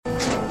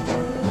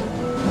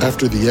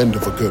After the end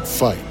of a good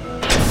fight,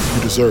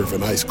 you deserve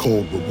an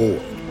ice-cold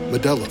reward.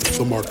 Modelo is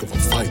the mark of a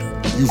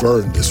fighter. You've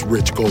earned this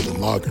rich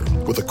golden lager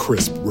with a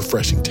crisp,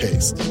 refreshing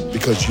taste.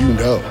 Because you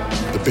know,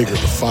 the bigger the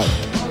fight,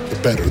 the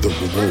better the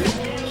reward.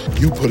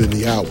 You put in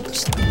the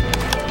hours,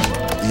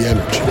 the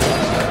energy,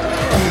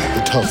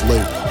 the tough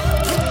labor.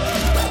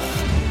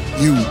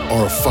 You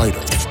are a fighter,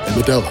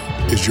 and Modelo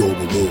is your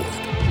reward.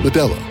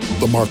 Modelo,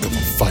 the mark of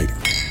a fighter.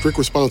 Drink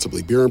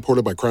responsibly. Beer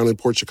imported by Crown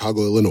Imports,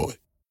 Chicago, Illinois.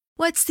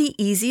 What's the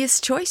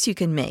easiest choice you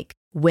can make?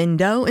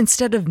 Window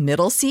instead of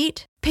middle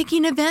seat?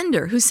 Picking a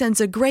vendor who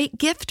sends a great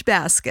gift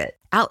basket?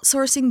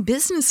 Outsourcing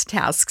business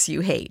tasks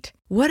you hate?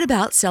 What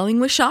about selling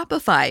with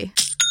Shopify?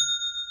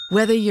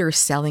 Whether you're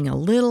selling a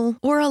little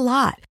or a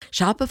lot,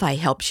 Shopify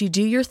helps you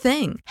do your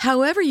thing,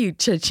 however you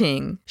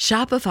cha-ching.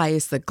 Shopify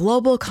is the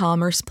global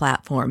commerce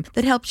platform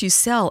that helps you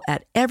sell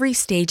at every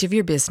stage of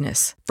your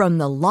business. From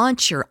the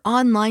launch your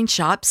online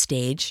shop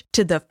stage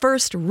to the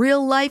first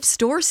real-life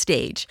store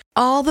stage,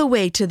 all the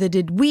way to the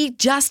did we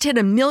just hit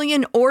 1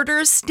 million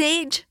orders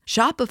stage.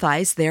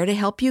 Shopify's there to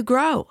help you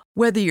grow.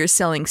 Whether you're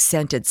selling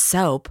scented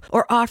soap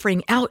or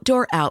offering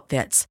outdoor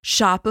outfits,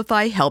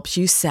 Shopify helps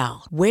you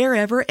sell.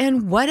 Wherever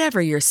and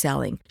whatever you're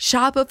selling,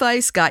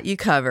 Shopify's got you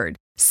covered.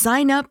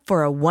 Sign up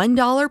for a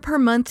 $1 per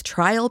month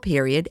trial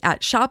period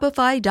at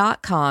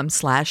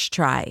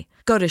shopify.com/try.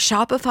 Go to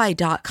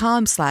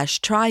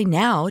shopify.com/try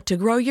now to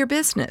grow your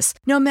business,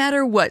 no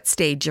matter what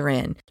stage you're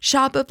in.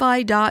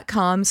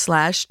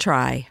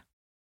 Shopify.com/try.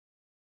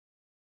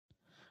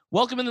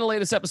 Welcome into the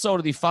latest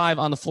episode of the Five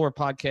on the Floor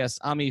podcast.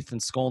 I'm Ethan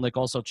Skolnick.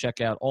 Also check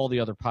out all the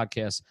other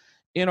podcasts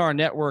in our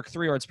network: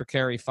 3 Yards Per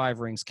Carry, 5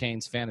 Rings,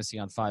 Canes, Fantasy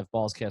on 5,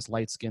 Ballscast,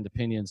 Light Skinned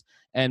Opinions,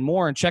 and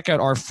more. And check out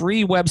our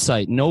free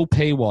website, no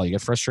paywall. You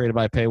get frustrated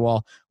by a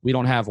paywall? We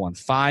don't have one.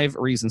 5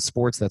 Reasons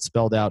Sports, that's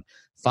spelled out,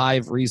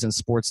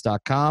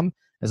 5reasonsports.com.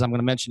 As I'm going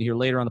to mention here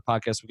later on the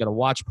podcast, we've got a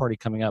watch party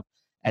coming up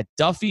at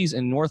Duffy's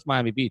in North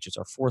Miami Beach. It's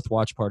our 4th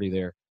watch party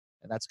there,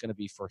 and that's going to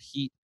be for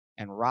Heat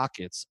and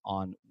Rockets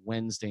on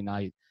Wednesday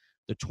night,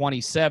 the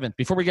 27th.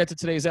 Before we get to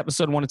today's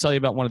episode, I want to tell you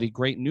about one of the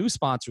great new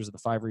sponsors of the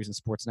 5 Reasons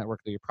Sports Network.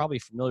 You're probably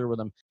familiar with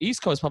them.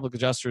 East Coast Public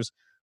Adjusters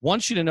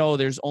wants you to know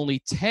there's only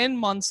 10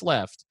 months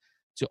left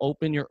to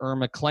open your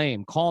IRMA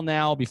claim. Call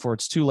now before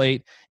it's too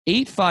late.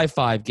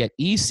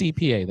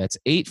 855-GET-ECPA. That's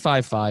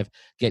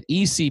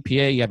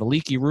 855-GET-ECPA. You have a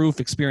leaky roof,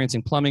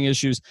 experiencing plumbing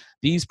issues.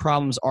 These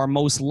problems are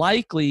most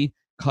likely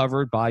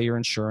covered by your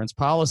insurance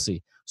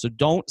policy. So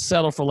don't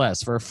settle for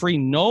less. For a free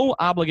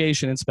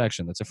no-obligation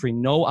inspection, that's a free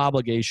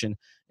no-obligation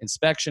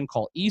inspection,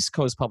 call East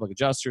Coast Public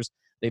Adjusters.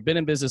 They've been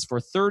in business for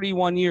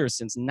 31 years,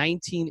 since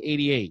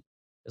 1988,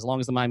 as long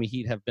as the Miami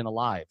Heat have been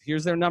alive.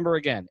 Here's their number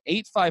again,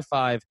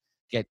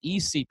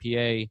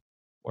 855-GET-ECPA,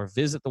 or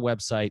visit the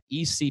website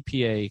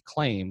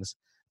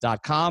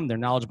ecpaclaims.com. Their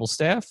knowledgeable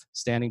staff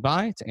standing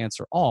by to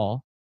answer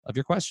all of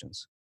your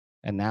questions.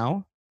 And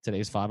now,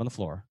 today's 5 on the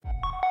Floor.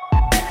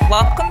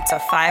 Welcome to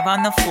 5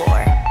 on the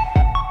Floor,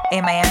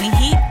 a Miami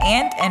Heat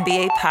and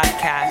NBA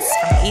podcast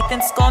from Ethan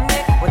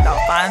Skolnick with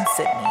Alphonse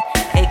Sidney,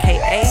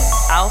 a.k.a.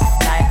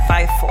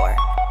 Alf954.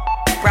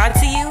 Brought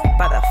to you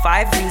by the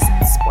 5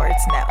 Reasons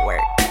Sports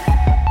Network.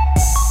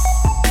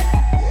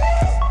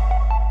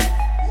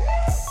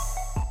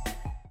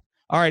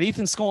 All right,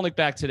 Ethan Skolnick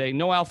back today.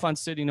 No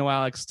Alphonse Sidney, no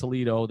Alex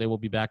Toledo. They will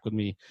be back with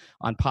me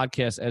on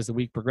podcasts as the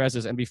week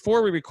progresses. And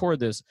before we record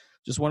this,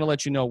 just want to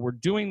let you know we're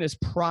doing this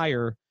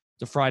prior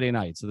to Friday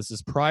night. So this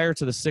is prior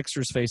to the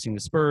Sixers facing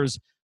the Spurs,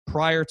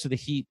 prior to the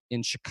Heat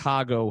in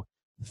Chicago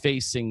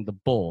facing the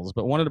Bulls.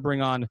 But wanted to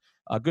bring on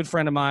a good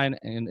friend of mine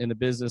in the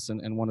business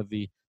and one of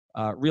the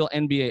real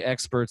NBA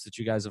experts that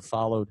you guys have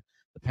followed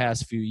the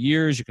past few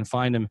years. You can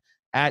find him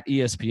at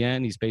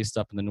ESPN. He's based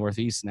up in the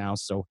Northeast now,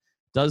 so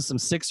does some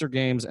Sixer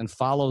games and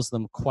follows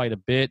them quite a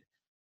bit.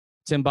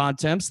 Tim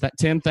Bontemps.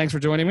 Tim, thanks for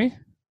joining me.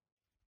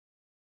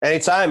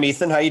 Anytime,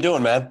 Ethan. How you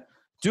doing, man?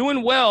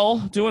 Doing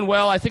well.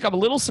 I think I'm a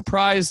little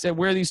surprised at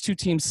where these two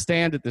teams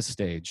stand at this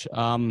stage.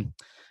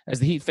 As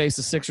the Heat face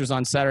the Sixers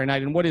on Saturday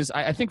night. And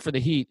I think for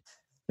the Heat,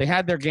 they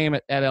had their game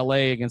at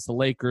LA against the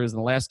Lakers in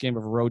the last game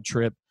of a road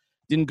trip.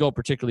 Didn't go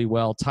particularly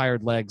well,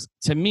 tired legs.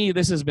 To me,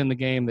 this has been the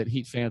game that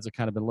Heat fans have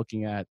kind of been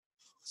looking at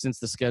since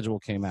the schedule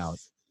came out,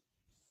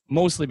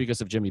 mostly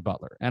because of Jimmy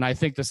Butler. And I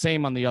think the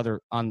same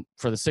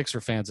for the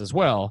Sixer fans as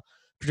well,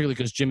 particularly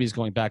because Jimmy's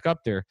going back up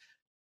there.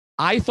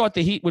 I thought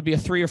the Heat would be a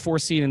 3 or 4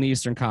 seed in the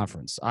Eastern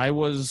Conference. I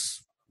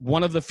was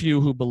one of the few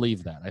who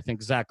believed that. I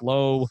think Zach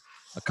Lowe,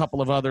 a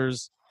couple of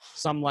others,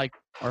 some like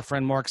our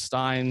friend Mark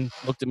Stein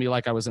looked at me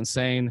like I was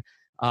insane.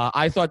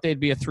 I thought they'd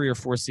be a 3 or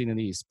 4 seed in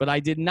the East. But I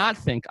did not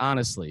think,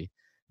 honestly,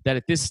 that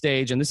at this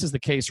stage, and this is the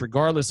case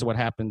regardless of what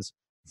happens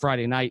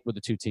Friday night with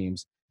the two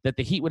teams, that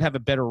the Heat would have a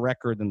better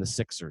record than the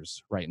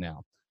Sixers right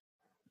now.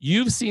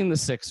 You've seen the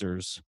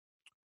Sixers.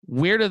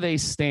 Where do they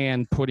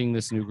stand putting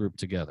this new group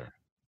together?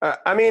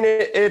 I mean,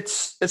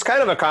 it's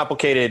kind of a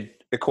complicated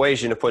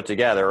equation to put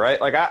together, right?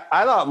 Like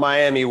I thought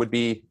Miami would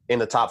be in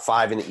the top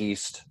 5 in the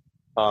East.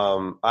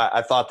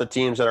 I thought the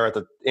teams that are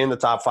in the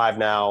top 5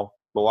 now,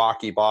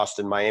 Milwaukee,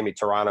 Boston, Miami,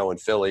 Toronto,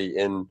 and Philly,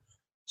 in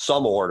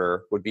some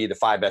order, would be the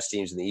 5 best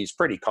teams in the East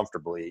pretty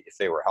comfortably if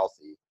they were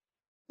healthy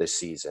this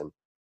season.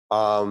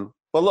 But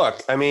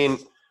look, I mean,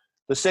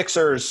 the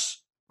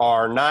Sixers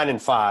are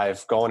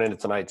 9-5 going into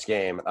tonight's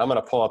game. I'm going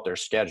to pull up their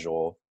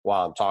schedule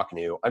while I'm talking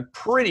to you. I'm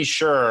pretty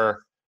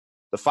sure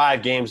the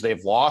 5 games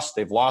they've lost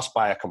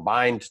by a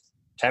combined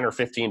 10 or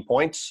 15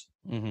 points.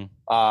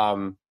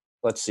 Mm-hmm.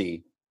 Let's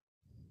see.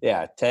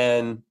 Yeah,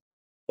 10.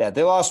 Yeah,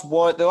 they lost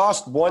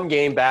one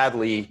game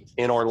badly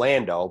in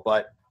Orlando,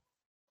 but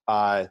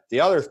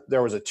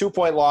there was a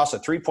 2-point loss, a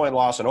 3-point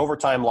loss, an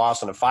overtime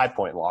loss, and a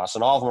 5-point loss,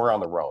 and all of them were on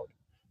the road.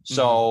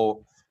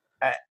 So,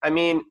 I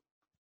mean,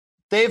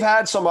 they've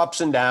had some ups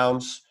and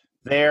downs.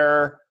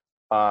 Their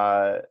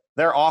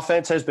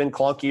offense has been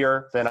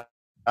clunkier than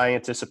I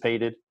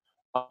anticipated.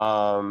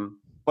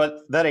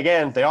 But then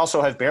again, they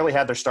also have barely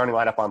had their starting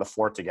lineup on the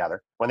floor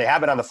together. When they have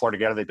been on the floor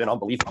together, they've been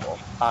unbelievable.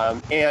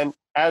 And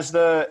as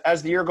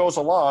the year goes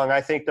along,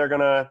 I think they're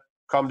going to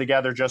come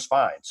together just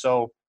fine.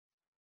 So,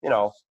 you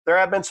know, there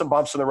have been some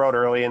bumps in the road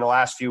early. In the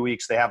last few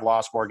weeks, they have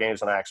lost more games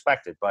than I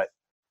expected. But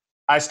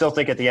I still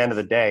think at the end of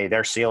the day,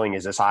 their ceiling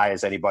is as high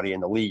as anybody in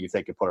the league if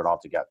they could put it all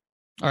together.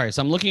 All right,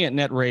 so I'm looking at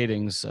net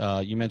ratings.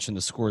 You mentioned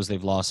the scores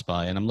they've lost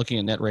by, and I'm looking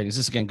at net ratings.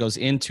 This, again, goes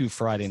into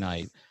Friday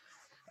night.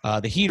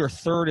 The Heat are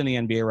 3rd in the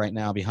NBA right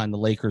now behind the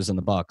Lakers and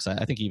the Bucks.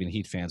 I think even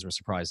Heat fans were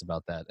surprised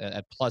about that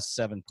at plus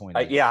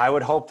 7.8. Yeah, I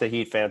would hope the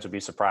Heat fans would be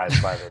surprised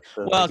by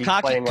the Heat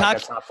playing like a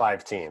top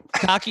 5 team.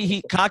 Cocky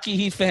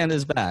Heat fan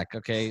is back,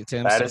 okay,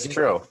 Tim? That is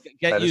true.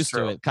 Get used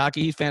to it.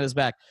 Cocky Heat fan is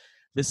back.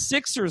 The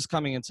Sixers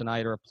coming in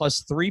tonight are a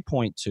plus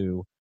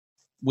 3.2,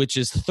 which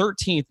is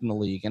 13th in the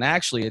league. And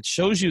actually, it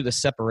shows you the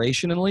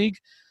separation in the league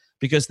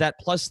because that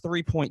plus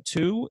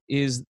 3.2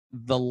 is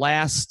the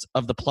last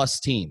of the plus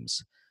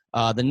teams.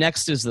 The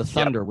next is the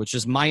Thunder, which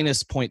is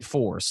minus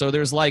 0.4. So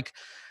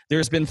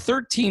there's been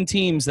 13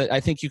 teams that I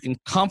think you can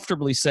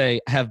comfortably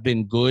say have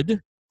been good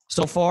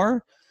so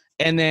far.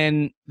 And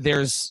then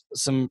there's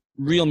some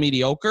real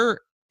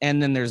mediocre,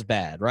 and then there's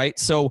bad, right?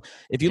 So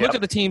if you look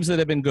at the teams that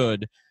have been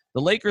good,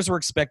 the Lakers were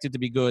expected to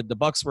be good. The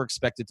Bucks were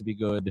expected to be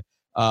good.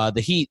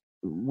 The Heat,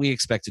 we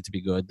expected to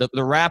be good. The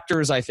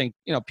Raptors, I think,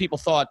 you know, people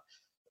thought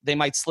they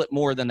might slip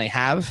more than they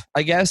have,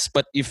 I guess,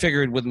 but you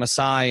figured with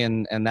Masai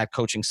and that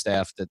coaching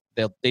staff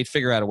that they'd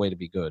figure out a way to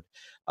be good.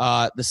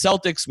 The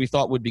Celtics we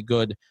thought would be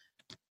good.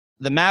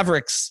 The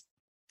Mavericks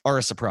are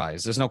a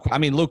surprise.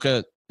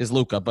 Luka is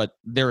Luka, but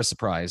they're a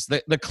surprise.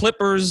 The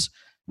Clippers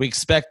we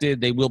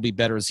expected they will be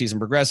better as the season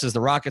progresses.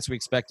 The Rockets we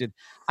expected.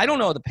 I don't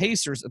know. The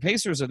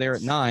Pacers are there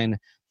at 9.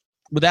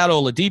 Without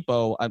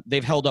Oladipo,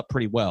 they've held up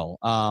pretty well.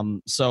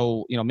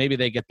 So, you know, maybe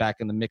they get back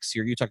in the mix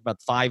here. You talked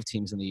about 5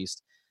 teams in the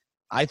East.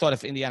 I thought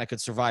if Indiana could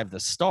survive the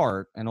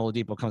start and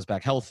Oladipo comes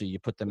back healthy, you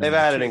put them in. They've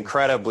had an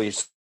incredibly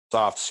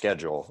soft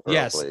schedule.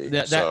 Yes, that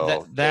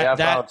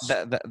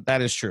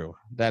is true.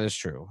 That is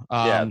true.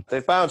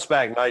 They've bounced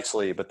back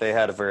nicely, but they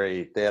had a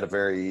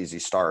very easy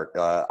start.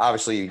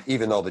 Obviously,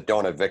 even though they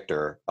don't have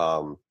Victor,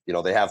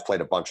 they have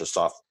played a bunch of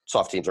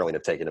soft teams early and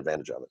have taken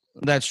advantage of it.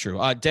 That's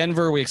true.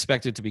 Denver, we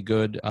expected to be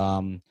good.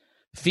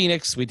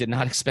 Phoenix, we did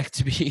not expect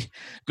to be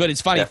good.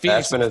 It's funny.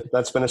 Phoenix,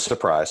 that's been a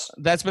surprise.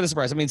 That's been a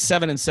surprise. I mean,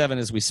 7-7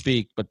 as we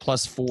speak, but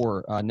plus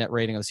 4 net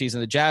rating of the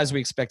season. The Jazz, we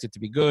expected to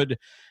be good,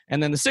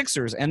 and then the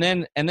Sixers, and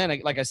then,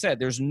 like I said,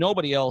 there's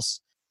nobody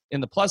else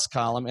in the plus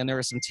column, and there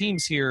are some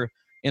teams here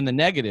in the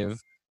negative.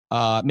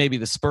 Maybe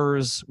the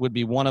Spurs would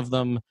be one of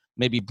them.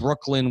 Maybe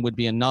Brooklyn would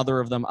be another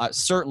of them.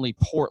 Certainly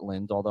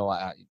Portland, although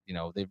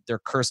they're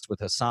cursed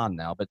with Hassan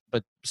now.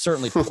 But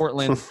certainly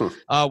Portland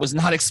was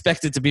not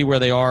expected to be where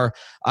they are.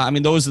 I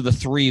mean, those are the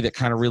 3 that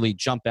kind of really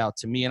jump out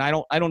to me. And I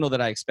don't know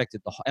that I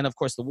expected and of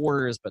course the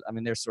Warriors. But I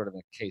mean, they're sort of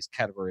a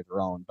category of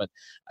their own. But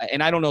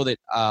and I don't know that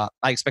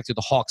I expected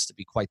the Hawks to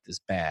be quite this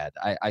bad.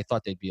 I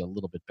thought they'd be a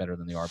little bit better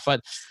than they are.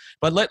 But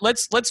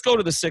let's go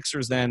to the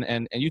Sixers then.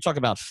 And you talk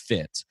about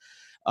fit.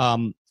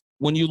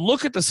 When you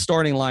look at the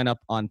starting lineup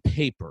on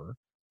paper,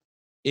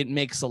 it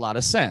makes a lot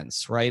of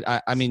sense, right?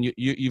 I mean,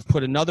 you've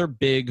put another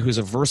big who's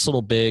a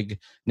versatile big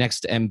next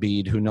to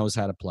Embiid who knows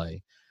how to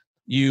play.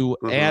 You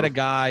add a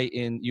guy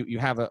in. You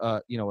have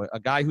a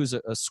guy who's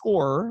a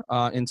scorer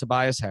in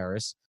Tobias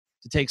Harris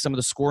to take some of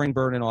the scoring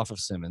burden off of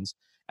Simmons,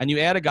 and you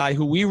add a guy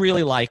who we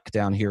really like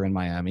down here in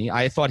Miami.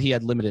 I thought he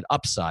had limited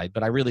upside,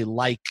 but I really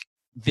like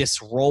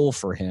this role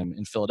for him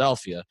in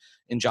Philadelphia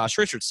in Josh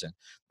Richardson.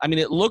 I mean,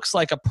 it looks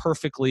like a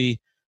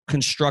perfectly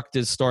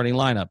constructed starting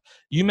lineup.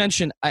 You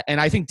mentioned, and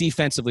I think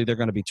defensively they're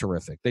going to be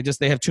terrific.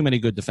 They have too many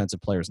good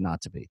defensive players not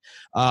to be.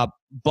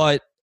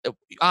 But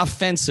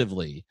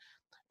offensively,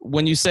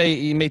 when you say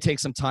it may take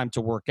some time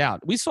to work out,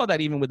 we saw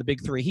that even with the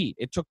big 3 Heat.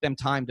 It took them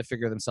time to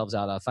figure themselves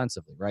out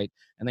offensively, right?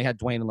 And they had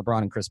Dwayne and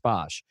LeBron and Chris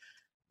Bosh.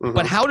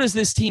 But how does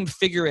this team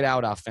figure it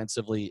out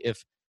offensively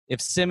if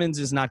Simmons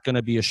is not going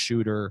to be a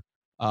shooter?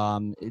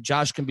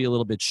 Josh can be a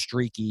little bit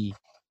streaky.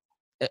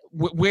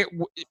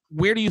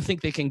 Where do you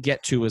think they can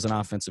get to as an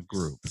offensive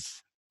group?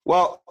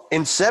 Well,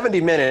 in 70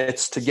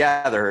 minutes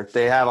together,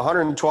 they have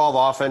 112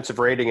 offensive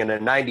rating and a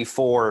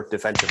 94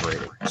 defensive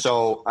rating.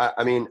 So,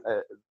 I mean,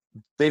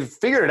 they've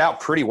figured it out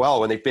pretty well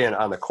when they've been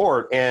on the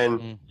court.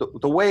 And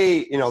the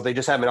way, they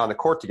just haven't been on the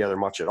court together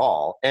much at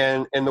all.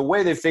 And the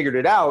way they figured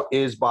it out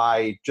is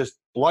by just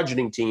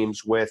bludgeoning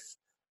teams with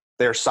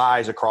their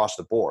size across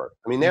the board.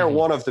 I mean, they're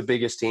one of the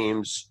biggest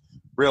teams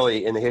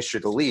really in the history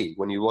of the league.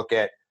 When you look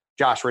at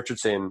Josh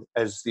Richardson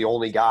as the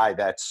only guy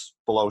that's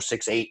below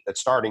 6'8"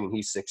 that's starting, and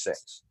he's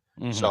 6'6".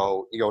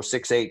 So you go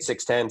 6'8",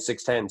 6'10",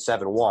 6'10",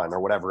 7'1", or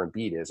whatever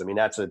Embiid is. I mean,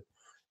 that's an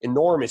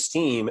enormous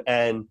team.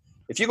 And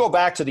if you go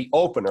back to the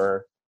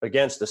opener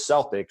against the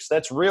Celtics,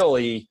 that's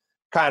really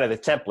kind of the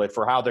template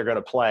for how they're going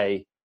to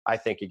play, I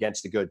think,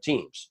 against the good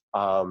teams.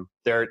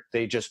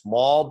 They just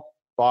mauled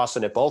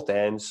Boston at both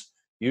ends,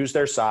 used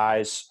their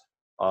size,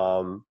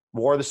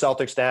 wore the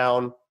Celtics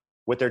down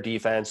with their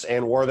defense,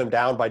 and wore them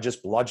down by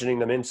just bludgeoning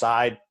them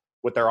inside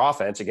with their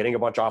offense and getting a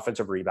bunch of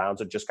offensive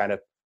rebounds and just kind of,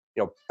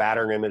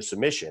 battering them into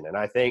submission. And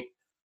I think,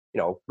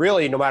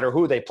 really no matter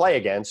who they play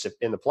against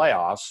in the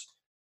playoffs,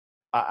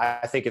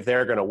 I think if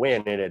they're going to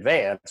win in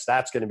advance,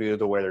 that's going to be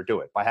the way they're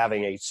doing it, by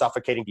having a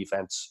suffocating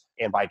defense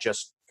and by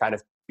just kind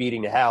of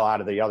beating the hell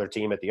out of the other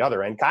team at the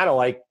other end. Kind of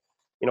like,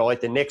 like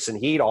the Knicks and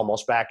Heat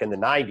almost back in the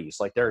 90s.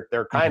 Like they're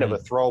kind of a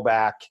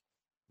throwback.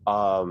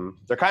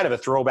 They're kind of a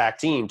throwback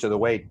team to the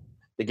way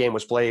the game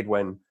was played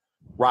when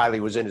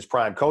Riley was in his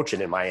prime coaching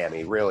in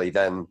Miami, really,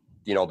 than,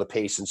 the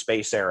pace and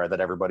space era that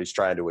everybody's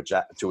trying to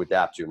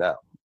adapt to now.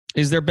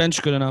 Is their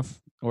bench good enough?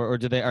 Or are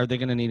they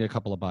going to need a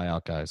couple of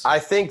buyout guys? I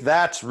think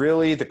that's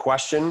really the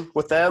question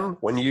with them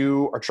when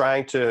you are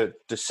trying to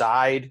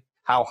decide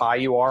how high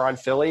you are on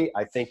Philly.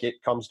 I think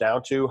it comes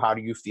down to how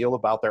do you feel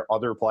about their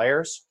other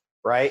players,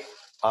 right?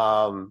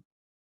 Matisse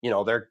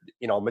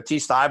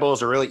Thybulle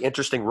is a really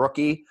interesting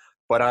rookie,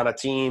 but on a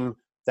team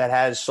that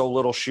has so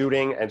little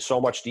shooting and so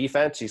much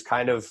defense, he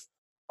kind of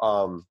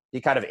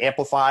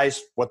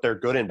amplifies what they're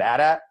good and bad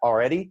at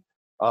already.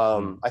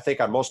 I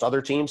think on most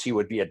other teams, he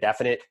would be a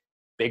definite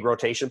big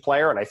rotation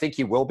player, and I think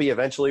he will be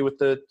eventually with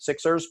the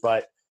Sixers.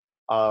 But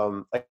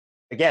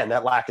again,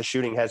 that lack of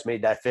shooting has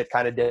made that fit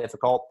kind of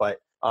difficult. But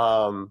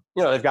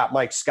they've got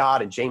Mike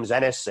Scott and James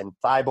Ennis and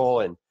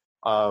Thybulle,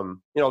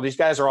 and these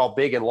guys are all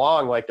big and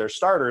long like they're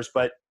starters,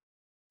 but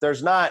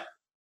there's not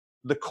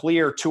the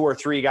clear 2 or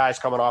 3 guys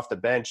coming off the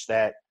bench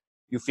that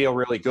you feel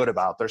really good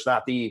about. There's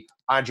not the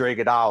Andre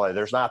Iguodala.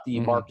 There's not the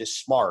Marcus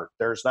Smart.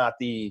 There's not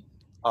the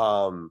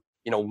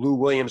Lou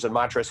Williams and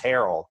Montrezl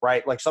Harrell,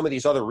 right? Like some of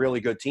these other really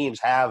good teams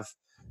have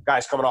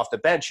guys coming off the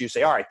bench. You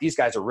say, all right, these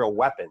guys are real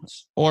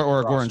weapons.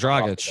 Or Goran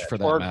Dragic, for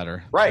that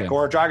matter. Right, yeah.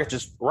 Goran Dragic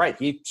is right.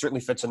 He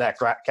certainly fits in that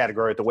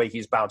category the way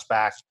he's bounced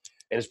back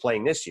and is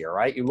playing this year,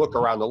 right? You look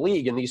around the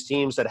league and these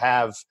teams that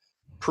have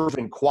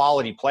proven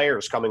quality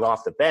players coming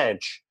off the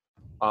bench,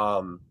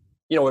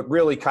 it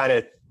really kind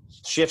of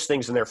shifts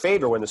things in their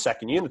favor when the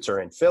second units are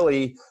in.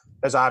 Philly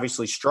has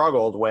obviously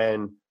struggled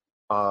when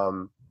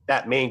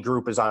that main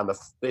group is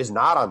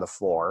not on the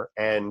floor,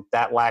 and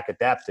that lack of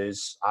depth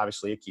is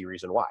obviously a key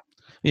reason why.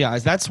 Yeah,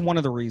 that's one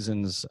of the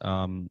reasons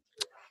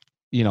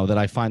that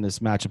I find this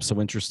matchup so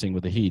interesting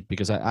with the Heat,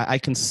 because I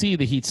can see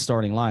the Heat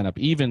starting lineup,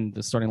 even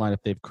the starting lineup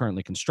they've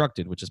currently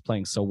constructed, which is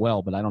playing so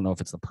well, but I don't know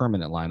if it's the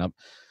permanent lineup.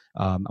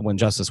 When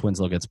Justice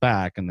Winslow gets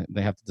back, and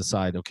they have to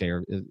decide, okay,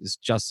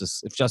 if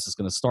Justice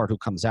going to start, who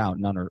comes out,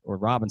 Nunn or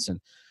Robinson?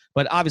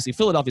 But obviously,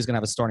 Philadelphia's going to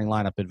have a starting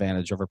lineup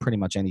advantage over pretty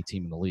much any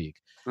team in the league.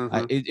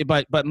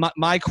 But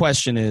my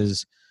question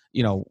is,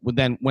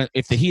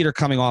 if the Heat are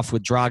coming off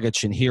with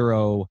Dragic and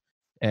Hero,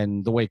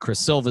 and the way Chris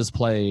Silva's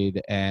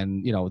played,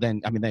 and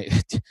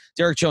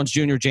Derek Jones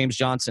Jr., James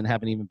Johnson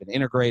haven't even been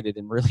integrated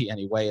in really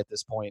any way at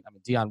this point. I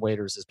mean, Deion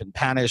Waiters has been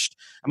punished.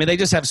 I mean, they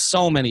just have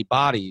so many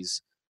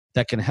bodies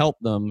that can help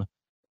them,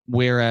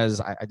 whereas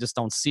I just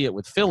don't see it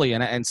with Philly.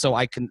 And so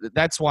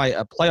that's why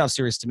a playoff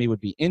series to me would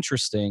be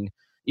interesting,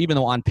 even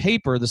though on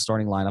paper the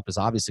starting lineup is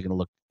obviously going to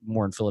look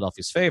more in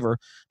Philadelphia's favor,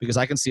 because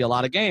I can see a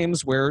lot of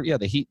games where,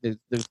 the Heat,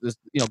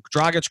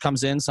 Dragic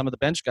comes in, some of the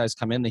bench guys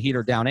come in, the Heat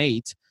are down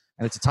 8,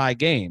 and it's a tie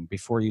game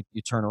before you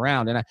turn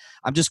around. And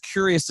I'm just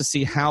curious to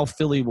see how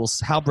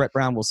Brett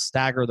Brown will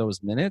stagger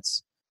those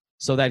minutes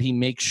so that he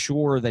makes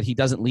sure that he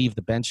doesn't leave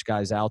the bench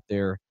guys out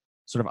there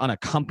sort of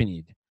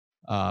unaccompanied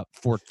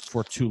for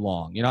too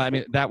long.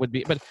 That would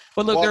be, but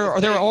look,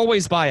 there are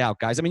always buyout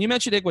guys. I mean, you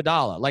mentioned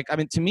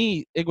Iguodala. To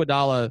me,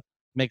 Iguodala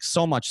makes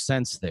so much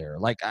sense there.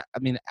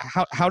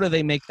 How do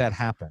they make that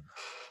happen?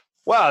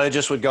 Well, it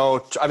just would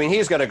go –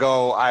 he's going to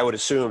go, I would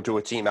assume, to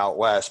a team out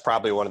west,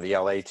 probably one of the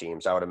LA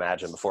teams, I would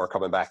imagine, before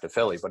coming back to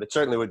Philly. But it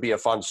certainly would be a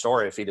fun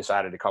story if he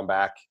decided to come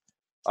back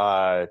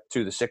to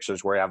the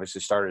Sixers, where he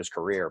obviously started his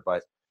career.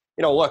 But,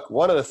 look,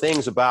 one of the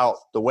things about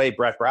the way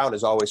Brett Brown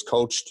has always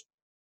coached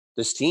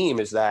this team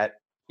is that,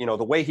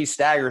 the way he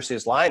staggers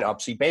his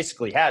lineups, he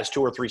basically has 2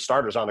 or 3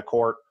 starters on the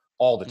court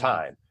all the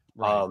time.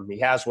 Right. He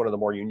has one of the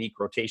more unique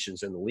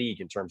rotations in the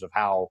league in terms of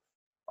how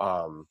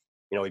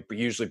he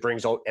usually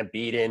brings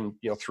Embiid in,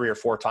 3 or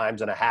 4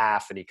 times and a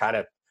half, and he kind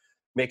of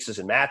mixes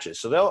and matches.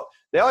 So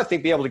they'll I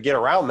think be able to get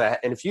around that.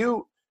 And if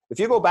you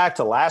go back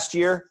to last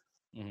year,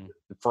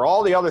 for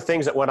all the other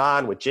things that went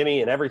on with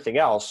Jimmy and everything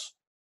else,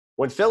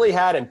 when Philly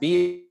had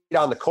Embiid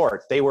on the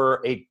court, they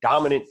were a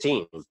dominant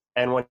team.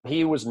 And when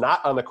he was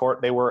not on the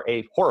court, they were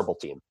a horrible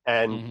team.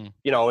 And,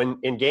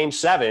 in game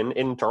 7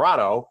 in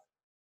Toronto,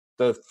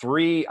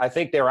 I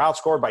think they were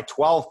outscored by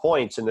 12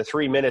 points in the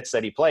 3 minutes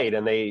that he played,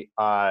 and they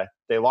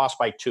lost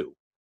by 2,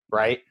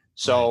 right?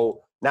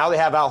 So now they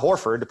have Al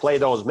Horford to play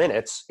those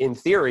minutes. In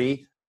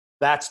theory,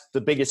 that's the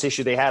biggest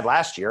issue they had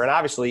last year. And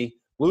obviously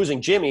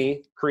losing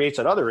Jimmy creates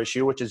another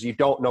issue, which is you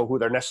don't know who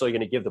they're necessarily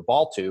going to give the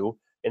ball to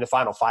in the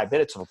final 5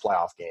 minutes of a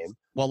playoff game.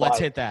 Well, let's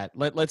hit that.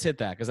 Let's hit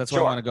that because that's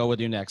where I want to go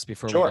with you next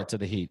before we get to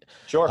the Heat.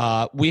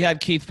 Sure. We had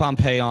Keith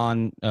Pompey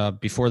on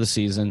before the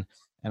season,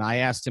 and I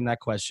asked him that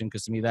question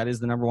because to me that is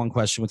the number one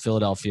question with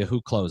Philadelphia: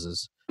 who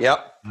closes?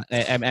 Yep.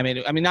 I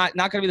mean, not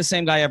going to be the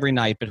same guy every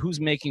night, but who's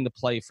making the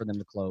play for them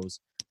to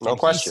close? No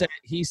question.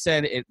 He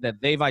said that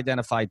they've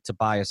identified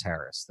Tobias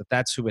Harris,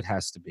 that's who it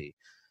has to be.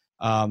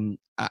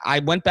 I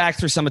went back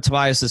through some of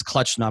Tobias's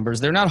clutch numbers.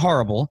 They're not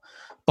horrible,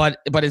 but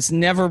it's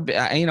never,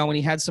 when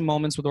he had some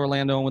moments with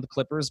Orlando and with the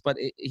Clippers, but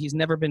he's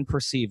never been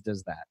perceived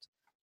as that.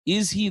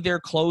 Is he their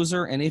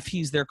closer? And if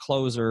he's their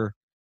closer,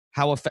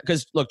 how effective?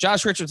 Because look,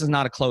 Josh Richardson's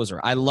not a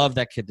closer. I love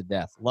that kid to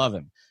death. Love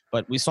him.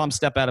 But we saw him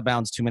step out of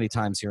bounds too many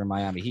times here in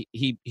Miami.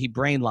 He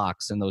brain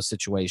locks in those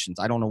situations.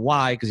 I don't know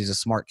why, because he's a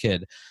smart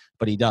kid,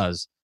 but he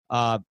does.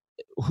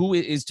 Who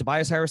is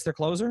Tobias Harris their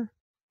closer?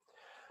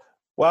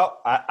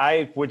 Well,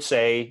 I would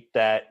say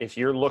that if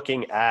you're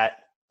looking at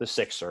the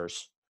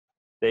Sixers,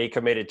 they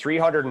committed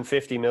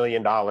 $350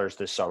 million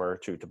this summer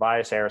to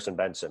Tobias Harris and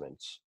Ben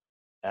Simmons.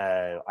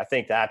 And I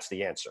think that's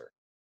the answer,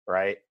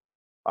 right?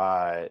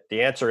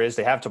 The answer is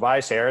they have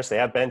Tobias Harris, they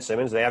have Ben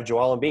Simmons, they have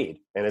Joel Embiid,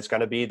 and it's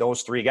going to be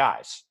those 3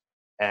 guys.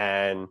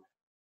 And,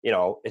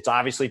 it's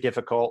obviously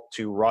difficult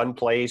to run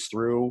plays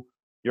through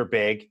your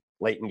big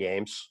late in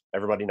games.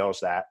 Everybody knows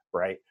that,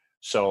 right?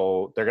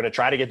 So they're going to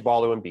try to get the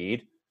ball to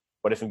Embiid.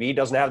 But if Embiid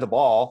doesn't have the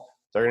ball,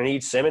 they're going to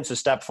need Simmons to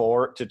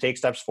take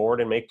steps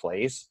forward and make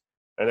plays.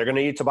 And they're going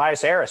to need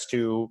Tobias Harris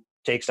to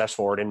take steps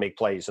forward and make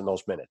plays in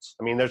those minutes.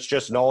 I mean, there's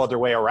just no other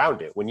way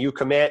around it. When you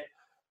commit,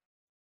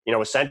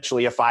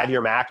 essentially a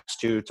 5-year max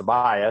to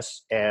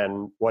Tobias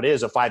and what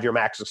is a 5-year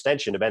max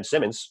extension to Ben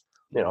Simmons,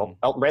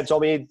 Elton Brand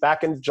told me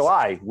back in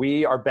July,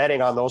 we are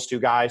betting on those 2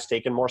 guys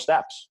taking more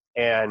steps.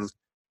 And,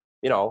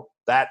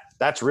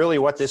 that's really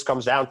what this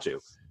comes down to.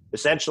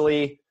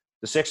 Essentially,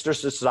 the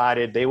Sixers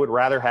decided they would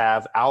rather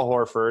have Al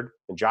Horford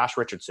and Josh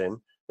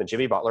Richardson than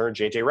Jimmy Butler and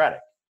JJ Redick.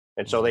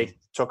 And so they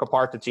took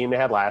apart the team they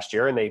had last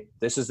year, and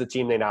this is the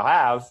team they now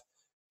have.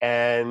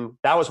 And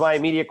that was my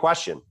immediate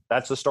question.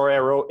 That's the story I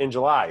wrote in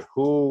July.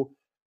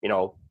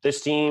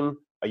 This team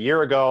a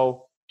year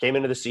ago came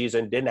into the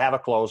season, didn't have a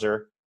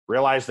closer,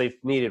 realized they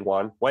needed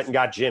one, went and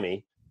got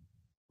Jimmy,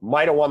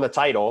 might have won the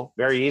title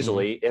very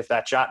easily if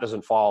that shot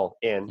doesn't fall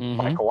in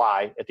by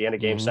Kawhi at the end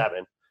of game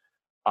 7.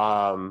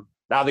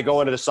 Now they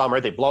go into the summer,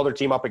 they blow their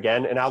team up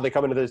again, and now they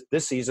come into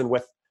this season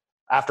with,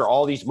 after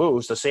all these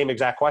moves, the same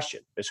exact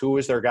question is who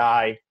is their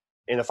guy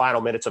in the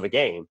final minutes of a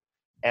game?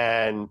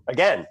 And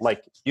again,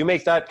 like you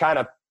make that kind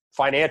of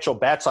financial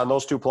bets on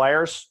those 2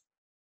 players,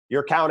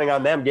 you're counting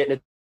on them getting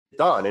it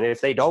done. And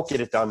if they don't get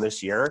it done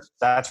this year,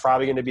 that's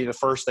probably going to be the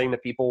first thing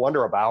that people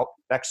wonder about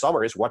next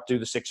summer is what do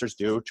the Sixers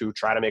do to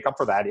try to make up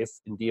for that if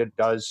indeed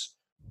does,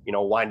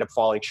 wind up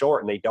falling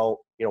short and they don't,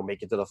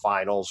 make it to the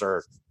finals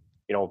or,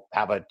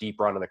 have a deep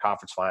run in the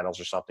conference finals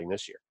or something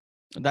this year.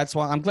 That's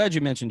why I'm glad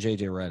you mentioned JJ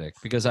Redick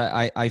because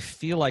I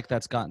feel like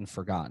that's gotten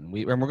forgotten. And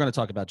we're going to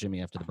talk about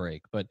Jimmy after the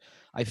break, but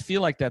I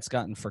feel like that's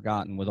gotten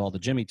forgotten with all the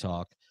Jimmy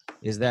talk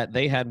is that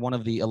they had one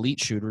of the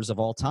elite shooters of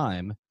all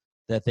time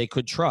that they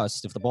could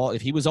trust.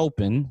 If he was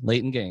open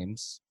late in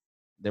games,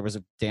 there was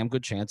a damn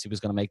good chance he was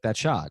going to make that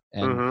shot.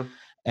 And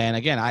and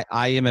again,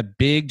 I am a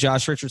big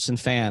Josh Richardson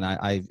fan.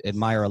 I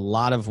admire a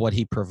lot of what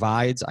he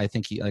provides. I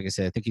think like I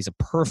said, I think he's a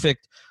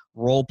perfect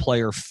role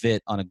player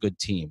fit on a good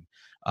team.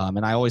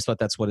 And I always thought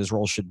that's what his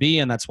role should be.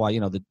 And that's why,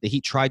 the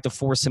Heat tried to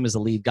force him as a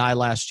lead guy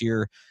last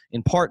year,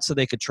 in part so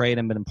they could trade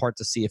him, but in part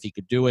to see if he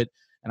could do it.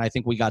 And I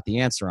think we got the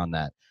answer on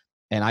that.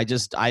 And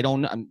I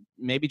don't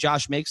maybe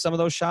Josh makes some of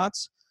those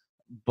shots,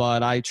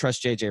 but I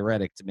trust JJ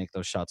Redick to make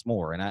those shots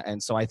more.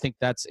 And so I think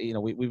that's,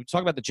 we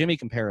talk about the Jimmy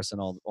comparison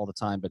all the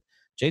time, but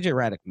JJ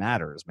Redick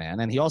matters, man.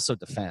 And he also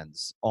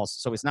defends also.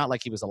 So it's not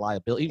like he was a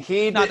liability.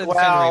 He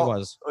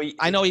was.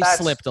 I know he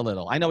slipped a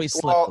little.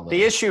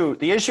 The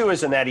issue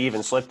isn't that he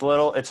even slipped a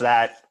little. It's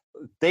that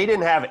they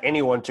didn't have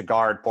anyone to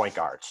guard point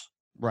guards.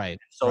 Right.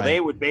 So they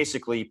would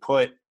basically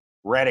put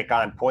Redick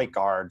on point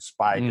guards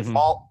by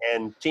default,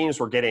 and teams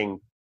were getting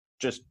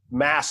just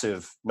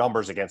massive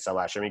numbers against them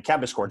last year. I mean,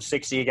 Kemba scored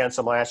 60 against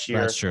them last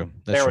year. That's true.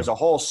 There was a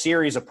whole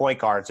series of point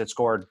guards that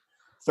scored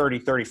 30,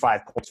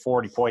 35 points,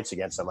 40 points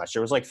against them last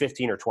year. It was like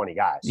 15 or 20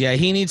 guys. Yeah,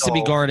 he needs to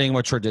be guarding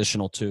more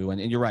traditional too. And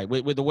you're right.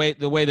 With the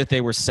way that they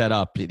were set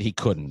up, he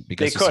couldn't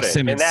because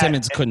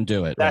Simmons couldn't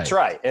do it. That's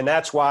right. And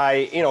that's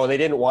why, they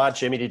didn't want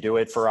Jimmy to do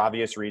it for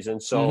obvious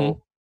reasons.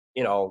 So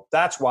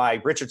that's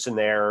why Richardson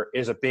there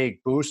is a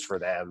big boost for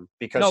them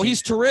because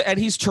he's terrific, and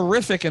he's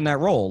terrific in that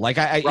role. Like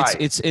right.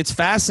 it's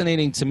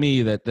fascinating to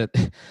me that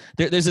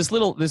there's this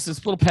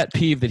little pet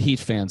peeve that Heat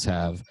fans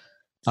have,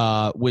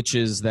 which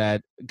is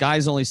that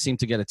guys only seem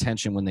to get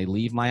attention when they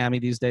leave Miami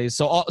these days.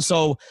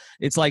 So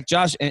it's like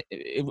Josh.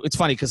 It's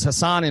funny because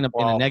Hassan in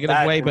a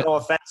negative way, but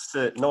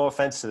no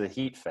offense to the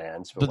Heat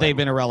fans, but they've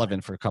been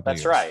irrelevant for a couple of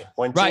years. That's right.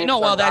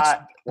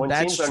 When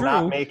teams are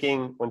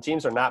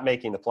not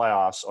making the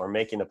playoffs or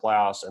making the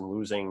playoffs and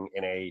losing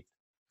in a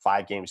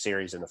 5-game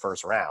series in the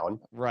first round,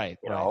 right?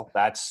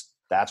 That's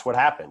what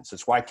happens.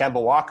 It's why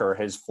Kemba Walker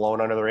has flown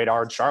under the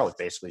radar in Charlotte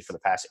basically for the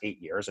past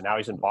 8 years, and now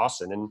he's in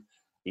Boston and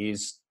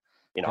he's.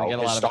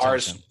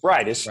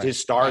 His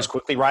stars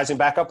quickly rising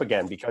back up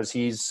again because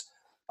he's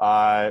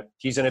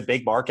in a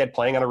big market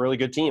playing on a really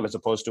good team as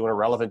opposed to an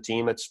irrelevant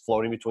team that's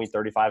floating between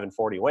 35 and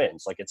 40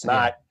 wins. Like it's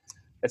not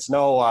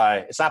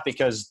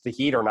because the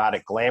Heat are not a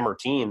glamour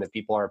team that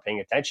people aren't paying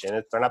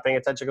attention. They're not paying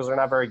attention because they're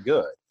not very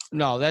good.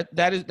 No,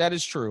 that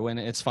is true. And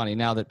it's funny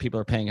now that people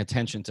are paying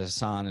attention to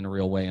Hassan in a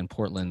real way in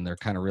Portland, they're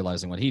kind of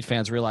realizing what Heat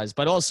fans realize,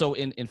 but also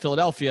in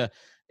Philadelphia,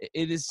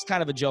 it is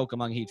kind of a joke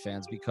among Heat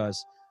fans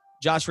because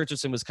Josh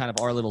Richardson was kind of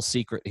our little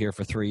secret here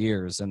for 3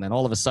 years. And then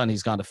all of a sudden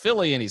he's gone to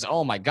Philly and he's,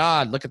 oh my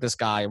God, look at this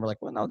guy. And we're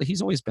like, well, no,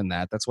 he's always been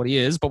that. That's what he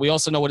is. But we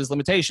also know what his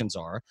limitations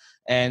are.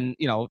 And,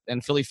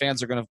 and Philly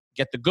fans are going to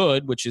get the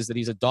good, which is that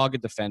he's a dogged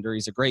defender.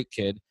 He's a great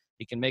kid.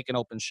 He can make an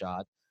open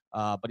shot.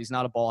 But he's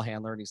not a ball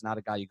handler and he's not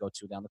a guy you go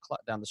to down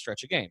the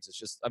stretch of games. It's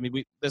just,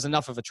 there's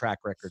enough of a track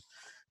record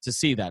to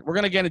see that. We're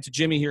going to get into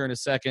Jimmy here in a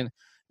second.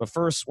 But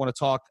first, want to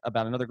talk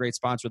about another great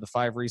sponsor of the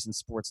 5 Reasons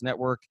Sports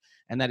Network,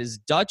 and that is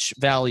Dutch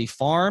Valley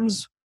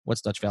Farms.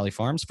 What's Dutch Valley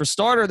Farms? For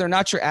starter, they're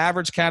not your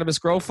average cannabis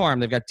grow farm.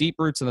 They've got deep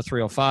roots in the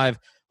 305.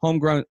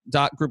 Homegrown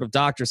group of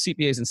doctors,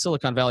 CPAs, and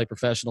Silicon Valley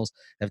professionals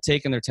have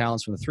taken their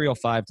talents from the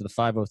 305 to the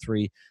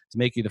 503 to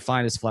make you the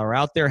finest flower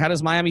out there. How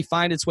does Miami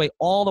find its way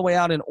all the way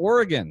out in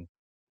Oregon?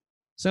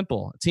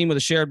 Simple. A team with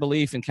a shared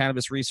belief in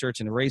cannabis research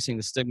and erasing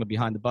the stigma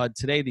behind the bud.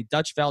 Today, the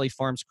Dutch Valley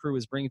Farms crew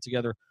is bringing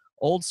together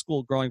old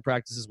school growing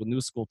practices with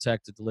new school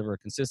tech to deliver a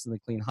consistently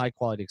clean, high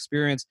quality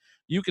experience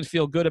you can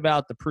feel good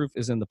about. The proof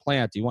is in the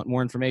plant. Do you want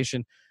more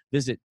information?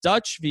 Visit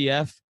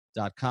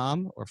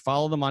DutchVF.com or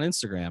follow them on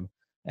Instagram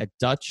at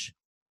Dutch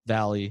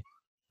Valley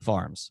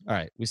Farms. All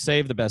right, we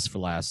saved the best for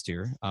last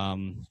year.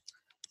 And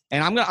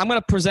I'm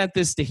gonna present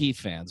this to Heat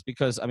fans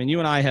because you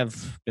and I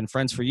have been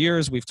friends for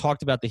years. We've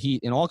talked about the Heat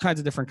in all kinds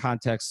of different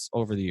contexts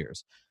over the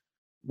years.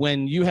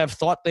 When you have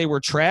thought they were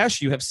trash,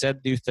 you have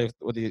said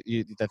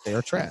that they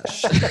are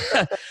trash.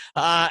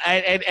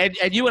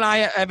 And you and I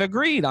have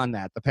agreed on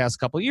that the past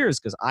couple of years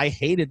because I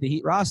hated the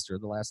Heat roster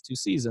the last 2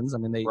 seasons.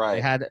 They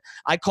had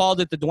 – I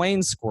called it the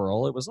Dwayne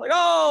Squirrel. It was like,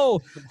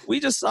 oh, we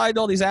just signed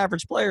all these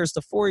average players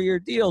to 4-year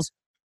deals.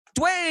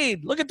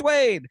 Dwayne, look at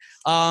Dwayne.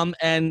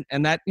 And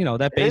that,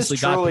 that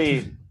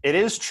basically it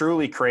is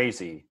truly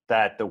crazy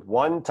that the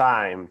one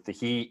time the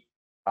Heat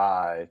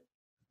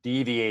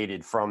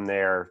deviated from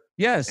their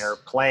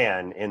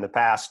plan in the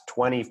past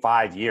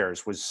 25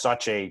 years was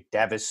such a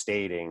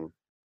devastating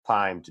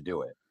time to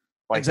do it.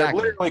 It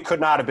literally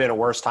could not have been a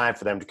worse time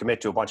for them to commit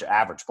to a bunch of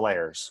average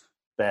players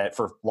that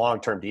for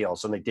long-term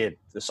deals than they did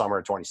the summer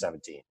of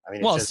 2017.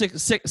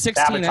 16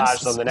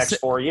 sabotaged them the next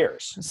 4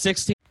 years.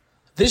 16.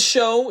 This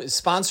show is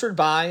sponsored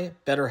by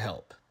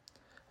BetterHelp.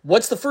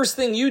 What's the first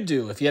thing you'd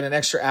do if you had an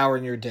extra hour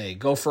in your day?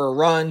 Go for a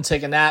run,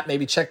 take a nap,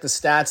 maybe check the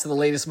stats of the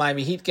latest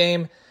Miami Heat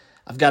game?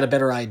 I've got a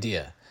better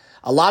idea.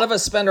 A lot of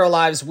us spend our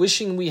lives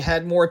wishing we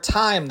had more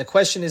time. The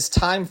question is,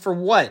 time for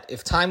what?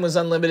 If time was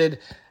unlimited,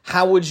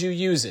 how would you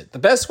use it? The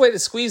best way to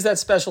squeeze that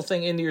special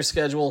thing into your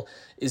schedule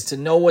is to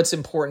know what's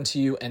important to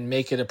you and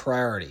make it a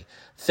priority.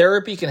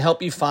 Therapy can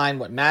help you find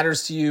what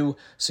matters to you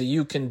so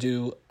you can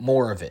do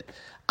more of it.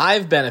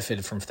 I've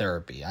benefited from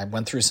therapy. I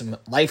went through some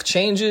life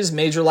changes,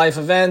 major life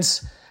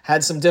events,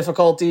 had some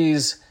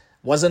difficulties,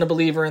 wasn't a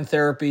believer in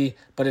therapy,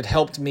 but it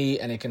helped me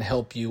and it can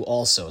help you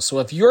also. So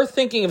if you're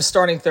thinking of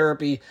starting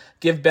therapy,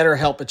 give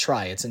BetterHelp a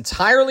try. It's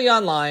entirely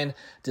online,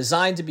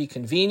 designed to be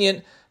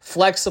convenient,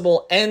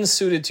 flexible, and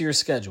suited to your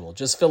schedule.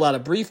 Just fill out a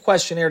brief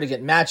questionnaire to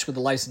get matched with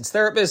a licensed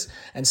therapist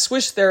and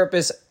switch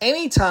therapists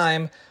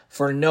anytime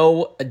for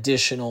no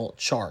additional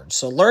charge.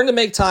 So learn to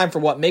make time for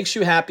what makes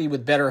you happy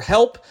with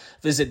BetterHelp.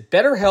 Visit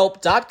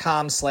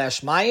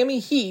BetterHelp.com/Miami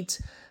Heat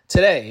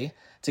today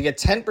to get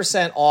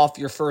 10% off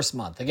your first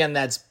month. Again,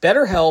 that's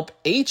BetterHelp,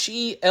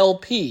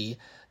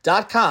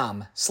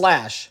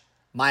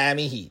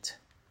 HELP.com/Miami Heat.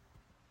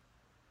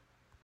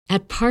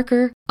 At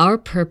Parker, our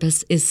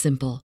purpose is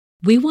simple.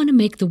 We want to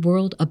make the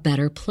world a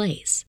better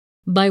place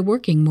by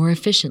working more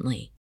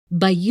efficiently,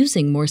 by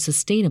using more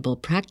sustainable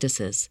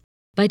practices,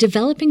 by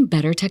developing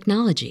better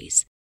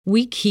technologies.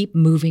 We keep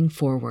moving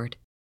forward.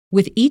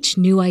 With each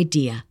new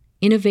idea,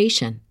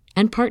 innovation,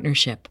 and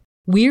partnership,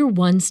 we're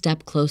one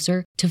step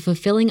closer to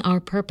fulfilling our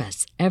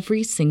purpose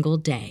every single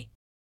day.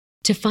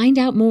 To find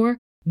out more,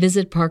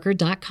 visit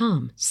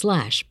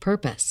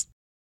parker.com/purpose.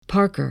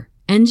 Parker,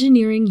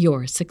 engineering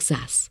your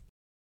success.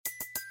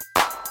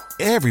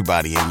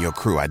 Everybody in your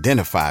crew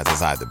identifies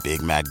as either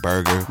Big Mac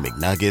Burger,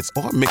 McNuggets,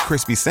 or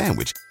McCrispy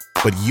Sandwich.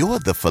 But you're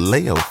the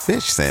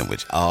Filet-O-Fish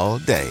Sandwich all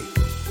day.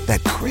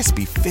 That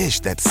crispy fish,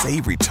 that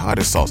savory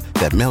tartar sauce,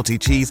 that melty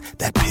cheese,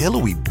 that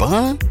pillowy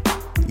bun.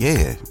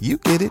 Yeah, you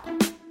get it.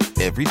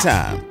 Every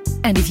time.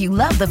 And if you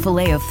love the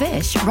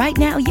Filet-O-Fish, right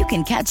now you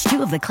can catch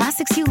 2 of the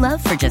classics you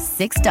love for just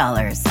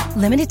 $6.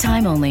 Limited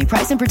time only.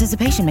 Price and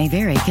participation may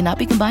vary. Cannot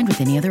be combined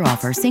with any other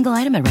offer. Single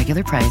item at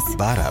regular price.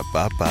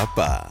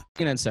 Ba-da-ba-ba-ba.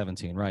 And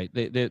 17, right?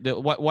 The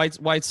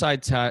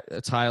Whiteside,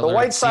 Tyler, the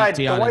Whiteside,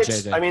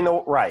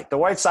 Deion, the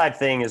Whiteside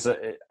thing is,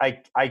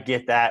 I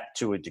get that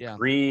to a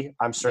degree. Yeah.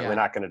 I'm certainly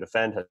not going to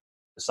defend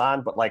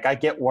Hassan, but like I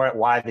get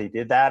why they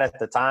did that at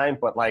the time.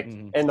 But like,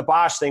 and the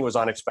Bosch thing was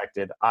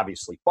unexpected,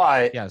 obviously.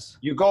 But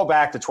you go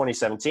back to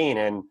 2017,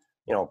 and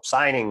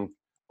signing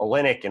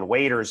Olynyk and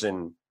Waiters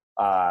and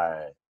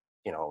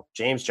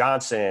James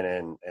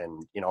Johnson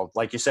and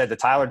like you said, the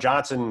Tyler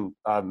Johnson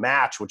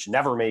match, which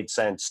never made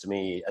sense to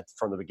me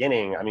from the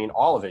beginning. I mean,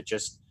 all of it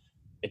just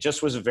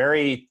was a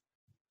very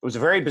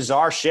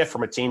bizarre shift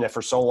from a team that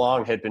for so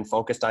long had been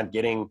focused on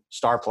getting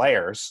star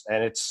players.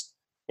 And it's,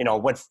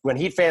 when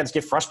Heat fans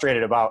get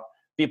frustrated about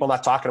people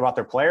not talking about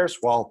their players,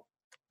 well,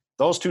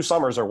 those 2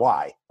 summers are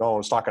why no one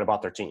was talking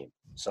about their team.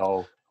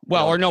 So.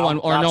 Well, no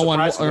one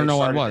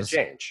was.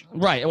 Change.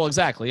 Right. Well,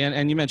 exactly.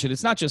 And you mentioned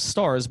it's not just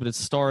stars, but it's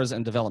stars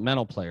and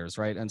developmental players,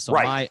 right? And so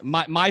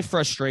my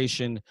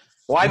frustration.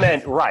 Well,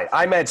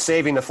 I meant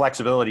saving the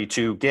flexibility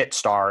to get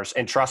stars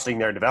and trusting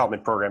their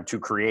development program to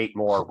create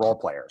more role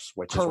players,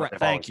 which is correct.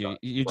 Thank you.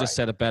 You just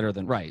said it better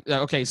than right.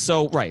 Okay.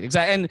 So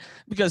exactly. And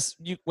because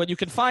you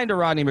can find a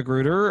Rodney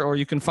Magruder, or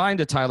you can find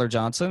a Tyler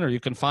Johnson, or you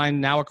can find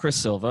now a Chris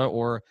Silva,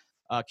 or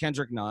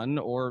Kendrick Nunn,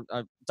 or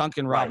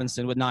Duncan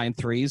Robinson with 9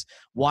 threes.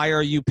 Why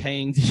are you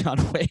paying Dion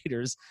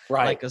Waiters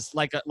like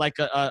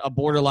a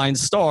borderline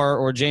star,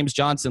 or James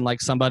Johnson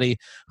like somebody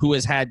who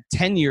has had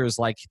 10 years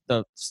like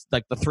the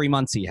 3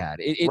 months he had?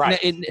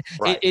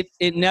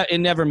 It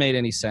never made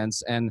any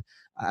sense. And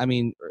I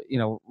mean,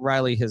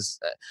 Riley has.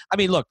 I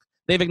mean, look,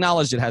 they've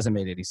acknowledged it hasn't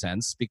made any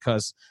sense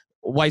because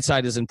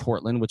Whiteside is in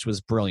Portland, which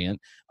was brilliant.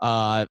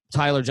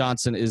 Tyler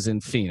Johnson is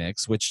in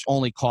Phoenix, which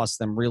only cost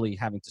them really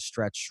having to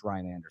stretch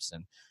Ryan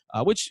Anderson,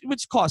 which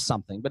cost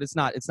something, but it's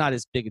not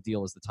as big a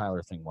deal as the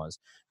Tyler thing was.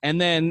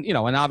 And then,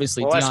 and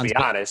obviously, let's be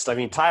honest. I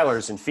mean,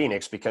 Tyler's in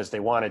Phoenix because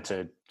they wanted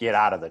to get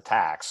out of the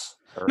tax.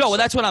 No, well,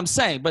 that's what I'm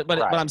saying. But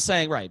I'm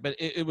saying, but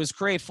it was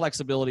create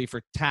flexibility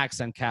for tax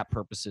and cap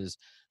purposes.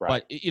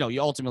 Right. But,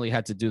 you ultimately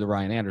had to do the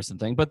Ryan Anderson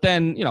thing. But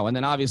then, and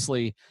then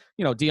obviously,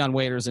 Dion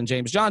Waiters and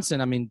James Johnson.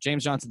 I mean,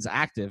 James Johnson's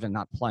active and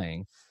not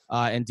playing.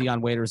 And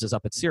Dion Waiters is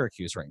up at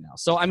Syracuse right now.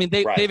 So, I mean,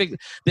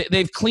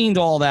 they've cleaned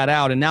all that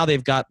out. And now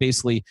they've got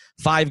basically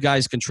 5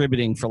 guys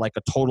contributing for like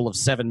a total of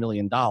 $7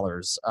 million.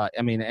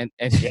 I mean, and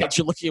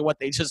you're looking at what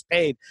they just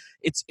paid.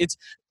 It's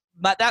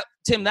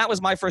Tim, that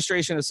was my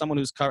frustration as someone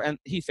who's covered, and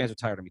Heat fans are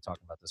tired of me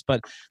talking about this,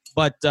 but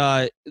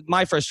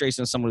my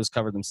frustration as someone who's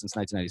covered them since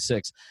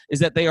 1996 is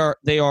that they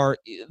are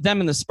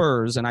them and the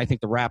Spurs, and I think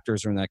the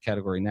Raptors are in that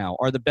category now,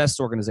 are the best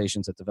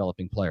organizations at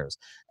developing players.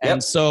 Yep.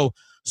 And so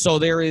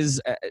there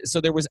was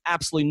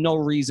absolutely no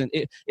reason.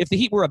 If the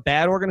Heat were a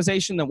bad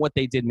organization, then what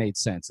they did made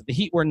sense. If the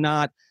Heat were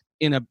not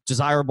in a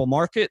desirable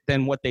market,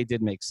 then what they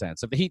did make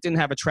sense. If the Heat didn't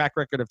have a track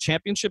record of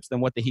championships, then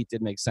what the Heat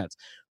did make sense.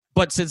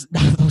 But since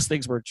none of those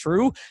things were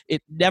true,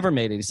 it never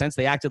made any sense.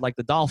 They acted like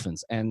the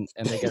Dolphins, and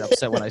they get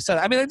upset when I said it.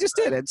 I mean, they just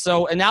did it.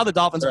 And now the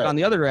Dolphins have gone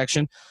the other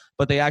direction,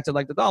 but they acted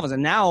like the Dolphins.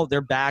 And now they're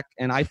back,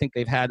 and I think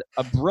they've had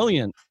a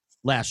brilliant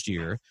last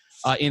year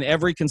in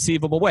every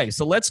conceivable way.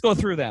 So let's go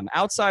through them.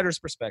 Outsider's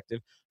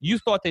perspective, you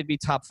thought they'd be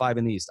top 5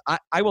 in the East.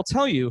 I will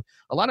tell you,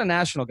 a lot of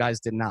national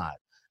guys did not.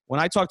 When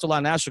I talked to a lot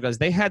of national guys,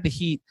 they had the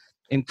Heat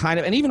in kind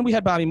of – and even we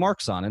had Bobby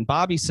Marks on, and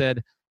Bobby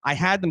said – I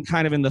had them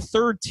kind of in the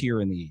 3rd tier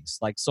in the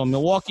East. Like, so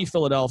Milwaukee,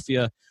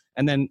 Philadelphia,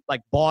 and then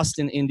like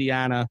Boston,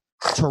 Indiana,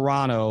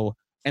 Toronto,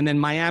 and then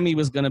Miami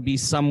was going to be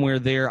somewhere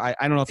there. I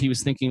don't know if he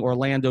was thinking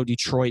Orlando,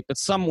 Detroit, but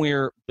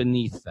somewhere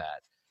beneath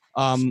that.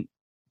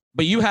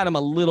 But you had them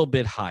a little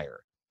bit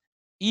higher.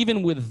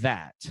 Even with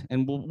that,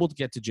 and we'll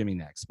get to Jimmy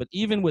next, but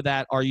even with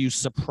that, are you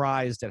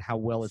surprised at how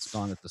well it's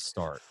gone at the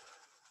start?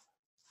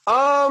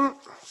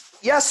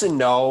 Yes and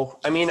no.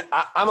 I mean,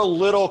 I'm a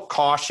little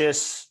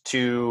cautious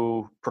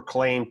to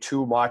proclaim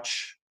too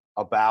much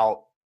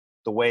about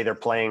the way they're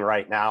playing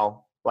right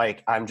now.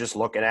 Like, I'm just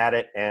looking at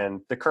it, and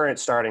the current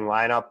starting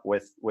lineup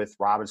with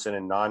Robinson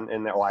and Nunn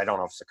in there. Well, I don't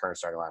know if it's the current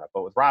starting lineup,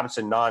 but with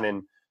Robinson, Nunn,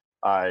 and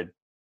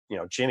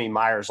Jimmy,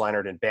 Myers,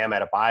 Leonard, and Bam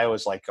Adebayo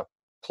is like a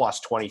plus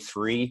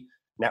 23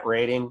 net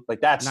rating. Like,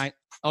 that's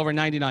over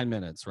 99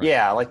 minutes, right?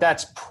 Yeah, like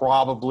that's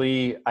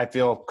probably, I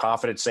feel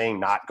confident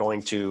saying, not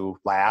going to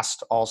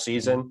last all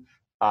season.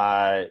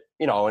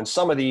 And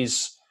some of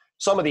these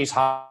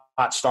hot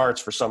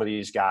starts for some of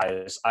these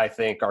guys, I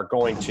think, are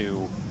going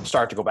to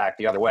start to go back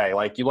the other way.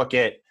 Like, you look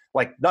at,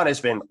 like, Nunn has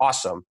been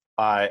awesome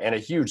and a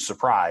huge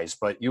surprise,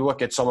 but you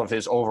look at some of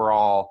his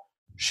overall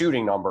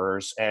shooting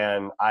numbers,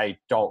 and I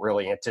don't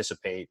really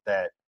anticipate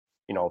that,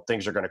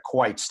 things are going to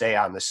quite stay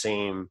on the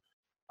same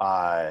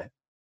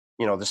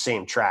the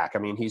same track. I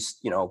mean, he's,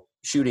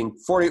 shooting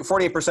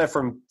 48%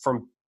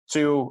 from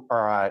two,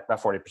 or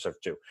not 40% from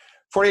two,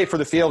 48 for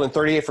the field and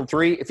 38 from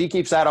three. If he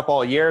keeps that up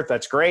all year,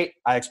 that's great.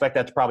 I expect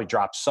that to probably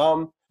drop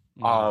some.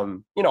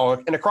 And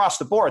across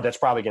the board, that's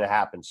probably going to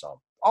happen some.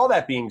 All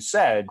that being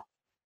said,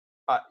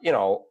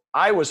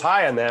 I was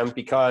high on them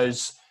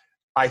because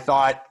I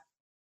thought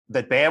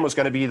that Bam was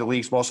going to be the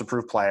league's most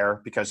improved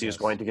player because he was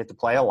going to get to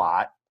play a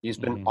lot. He's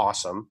been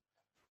awesome.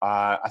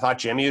 I thought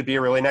Jimmy would be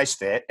a really nice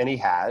fit, and he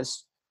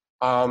has.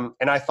 And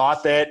I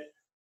thought that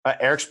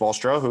Eric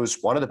Spoelstra,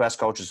 who's one of the best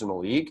coaches in the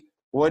league,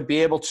 would be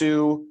able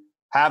to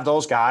have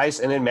those guys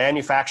and then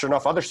manufacture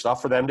enough other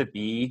stuff for them to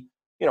be,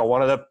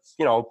 one of the,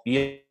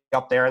 be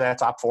up there in that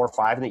top 4 or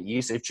 5 in the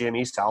East if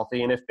Jimmy's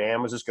healthy and if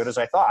Bam was as good as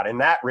I thought. And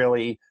that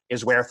really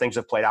is where things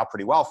have played out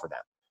pretty well for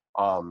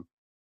them.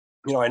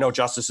 I know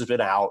Justice has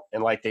been out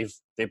and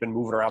they've been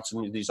moving around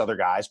some of these other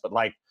guys, but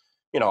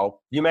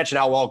you mentioned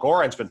how well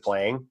Goran's been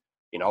playing.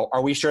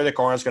 Are we sure that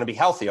Goran's going to be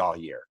healthy all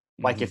year?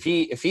 Like if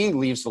he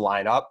leaves the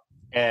lineup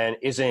and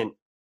isn't,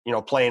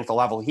 playing at the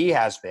level he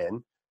has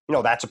been,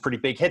 that's a pretty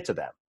big hit to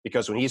them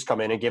because when he's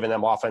come in and given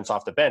them offense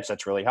off the bench,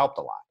 that's really helped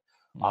a lot.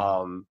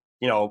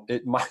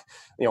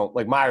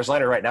 Like Myers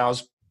Leonard right now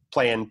is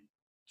playing,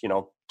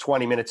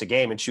 20 minutes a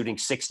game and shooting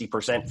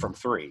 60% from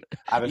three.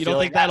 You don't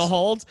think that'll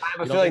hold? I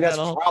have a feeling that's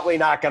probably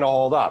not going to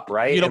hold up,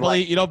 right? You don't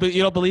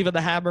believe in the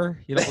hammer?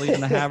 You don't believe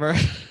in the hammer?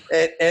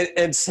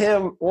 and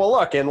Tim, well,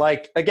 look, and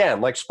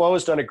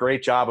Spo's done a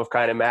great job of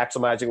kind of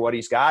maximizing what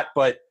he's got,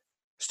 but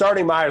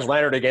starting Myers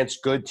Leonard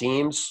against good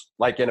teams,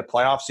 like in a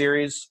playoff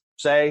series,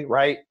 say,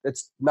 right,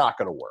 it's not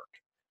going to work.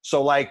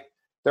 So,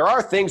 there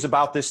are things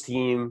about this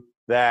team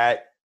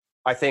that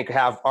I think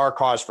are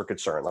cause for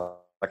concern.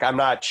 I'm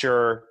not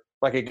sure.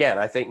 Again,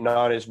 I think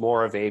Nunn is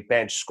more of a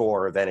bench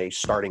scorer than a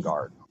starting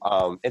guard.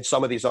 And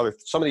some of these other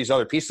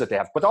pieces that they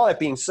have. But all that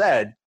being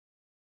said,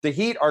 the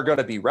Heat are going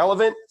to be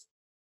relevant.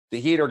 The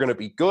Heat are going to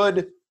be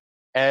good.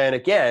 And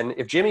again,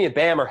 if Jimmy and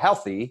Bam are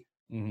healthy,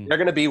 they're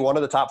going to be one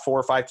of the top 4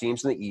 or 5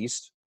 teams in the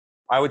East.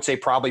 I would say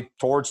probably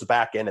towards the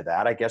back end of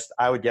that.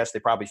 I would guess they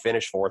probably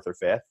finish 4th or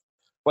 5th.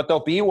 But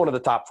they'll be one of the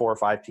top 4 or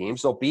 5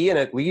 teams. They'll be in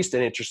at least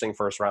an interesting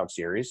first-round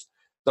series.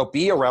 They'll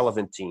be a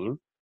relevant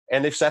team.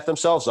 And they've set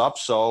themselves up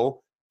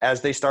so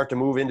as they start to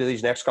move into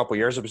these next couple of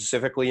years,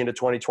 specifically into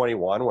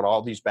 2021, when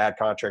all these bad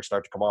contracts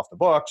start to come off the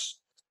books,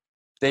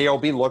 they'll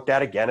be looked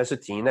at again as a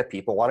team that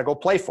people want to go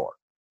play for.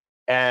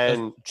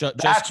 And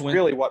that's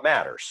really what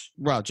matters.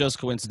 Well, just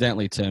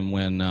coincidentally, Tim,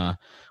 when a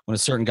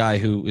certain guy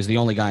who is the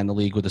only guy in the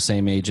league with the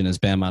same agent as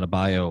Bam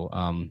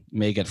Adebayo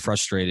may get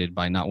frustrated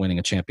by not winning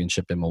a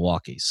championship in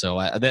Milwaukee. So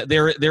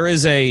there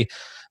is a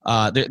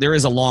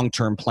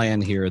long-term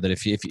plan here that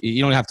if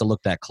you don't have to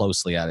look that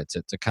closely at it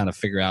to kind of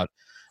figure out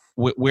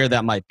where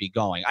that might be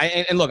going.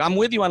 And look, I'm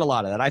with you on a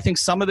lot of that. I think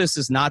some of this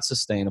is not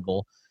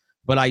sustainable,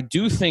 but I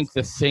do think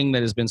the thing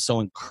that has been so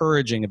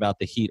encouraging about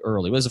the Heat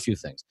early was a few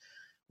things.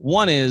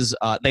 One is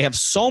they have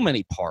so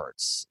many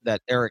parts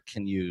that Eric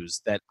can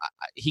use that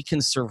he can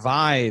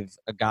survive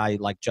a guy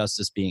like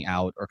Justice being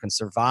out or can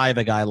survive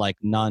a guy like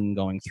Nunn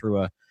going through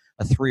a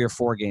 3 or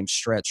 4 game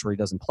stretch where he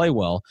doesn't play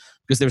well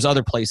because there's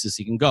other places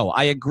he can go.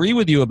 I agree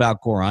with you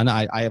about Goran.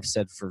 I have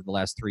said for the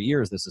last 3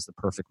 years this is the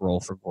perfect role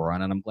for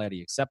Goran, and I'm glad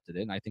he accepted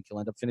it, and I think he'll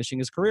end up finishing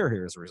his career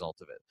here as a result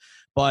of it.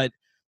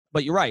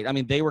 But you're right. I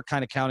mean, they were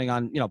kind of counting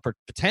on,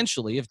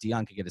 potentially if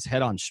Dion could get his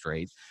head on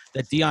straight,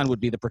 that Dion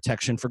would be the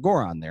protection for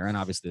Goran there, and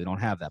obviously they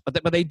don't have that.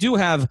 But they do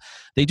have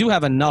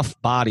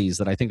enough bodies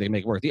that I think they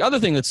make work. The other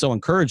thing that's so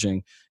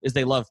encouraging is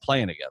they love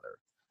playing together.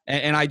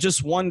 And I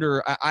just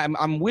wonder,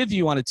 I'm with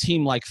you on a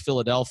team like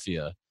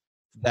Philadelphia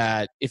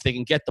that if they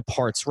can get the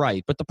parts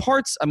right. But the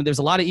parts, I mean, there's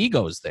a lot of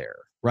egos there,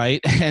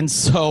 right? And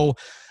so,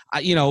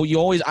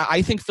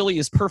 I think Philly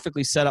is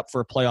perfectly set up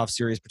for a playoff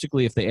series,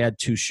 particularly if they add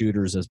 2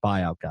 shooters as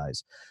buyout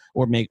guys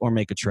or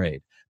make a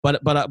trade. But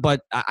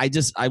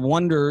I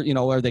wonder,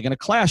 are they going to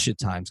clash at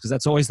times? Because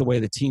that's always the way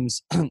the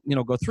teams,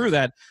 go through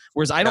that.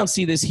 Whereas I don't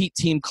see this Heat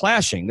team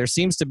clashing. There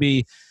seems to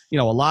be,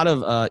 a lot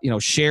of,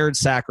 shared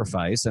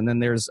sacrifice, and then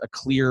there's a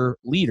clear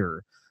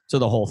leader to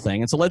the whole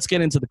thing. And so let's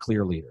get into the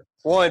clear leader.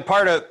 Well,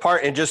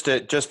 and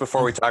just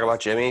before we talk about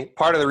Jimmy,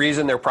 part of the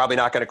reason they're probably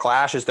not going to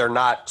clash is they're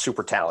not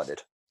super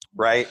talented,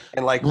 right?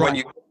 And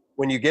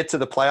when you get to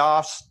the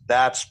playoffs,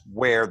 that's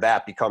where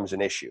that becomes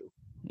an issue,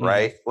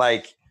 right?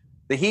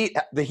 The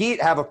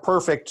Heat have a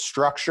perfect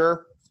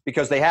structure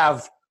because they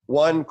have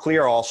one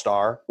clear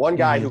all-star, one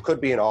guy who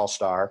could be an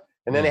all-star,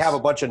 and then they have a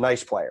bunch of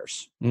nice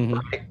players,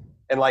 right?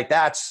 And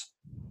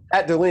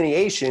that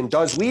delineation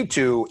does lead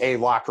to a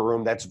locker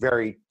room that's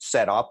very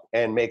set up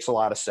and makes a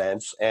lot of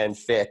sense and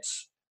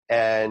fits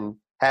and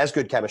has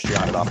good chemistry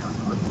on and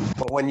off.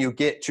 But when you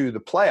get to the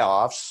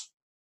playoffs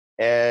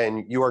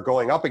and you are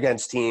going up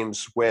against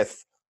teams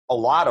with a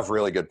lot of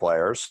really good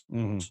players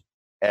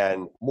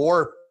and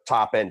more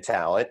top-end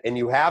talent, and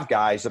you have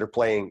guys that are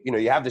playing,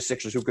 you have the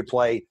Sixers who could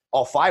play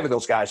all 5 of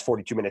those guys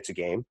 42 minutes a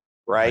game,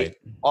 right?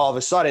 All of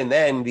a sudden,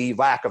 then the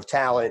lack of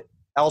talent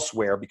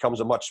elsewhere becomes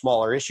a much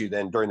smaller issue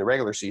than during the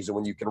regular season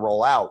when you can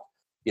roll out,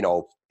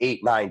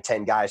 8, 9,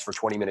 10 guys for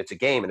 20 minutes a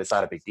game, and it's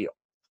not a big deal.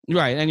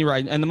 Right, and you're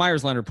right. And the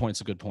Myers-Leonard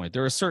point's a good point.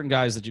 There are certain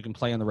guys that you can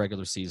play in the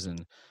regular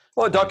season.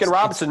 Well, Duncan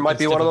Robinson might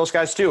be one of those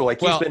guys too. Like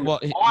he's been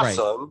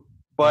awesome, right.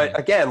 but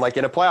again, like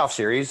in a playoff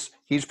series,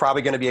 he's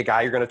probably going to be a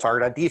guy you're going to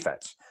target on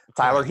defense.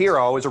 Tyler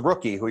Hero is a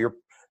rookie who you're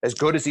as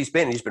good as he's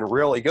been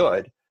really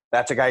good.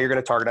 That's a guy you're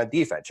going to target on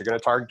defense. You're going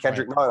to target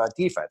Kendrick Nunn on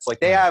defense.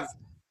 Like they have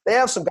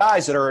some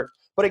guys that are.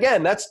 But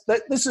again,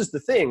 this is the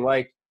thing.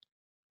 Like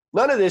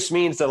none of this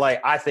means that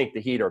like I think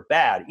the Heat are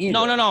bad either.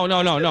 No.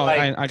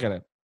 Like, I get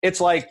it. It's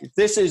like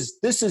this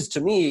is to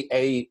me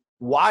a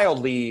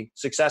wildly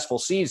successful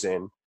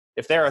season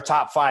if they're a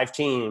top 5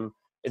 team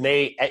and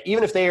they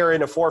even if they are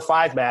in a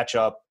 4-5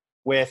 matchup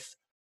with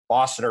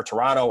Boston or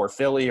Toronto or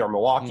Philly or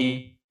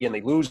Milwaukee and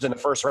they lose in the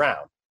first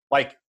round.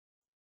 Like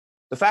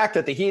the fact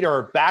that the Heat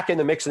are back in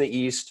the mix in the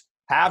East,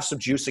 have some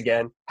juice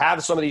again,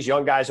 have some of these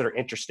young guys that are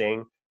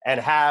interesting, and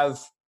have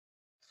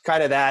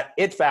kind of that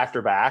it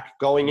factor back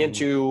going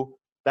into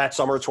that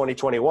summer of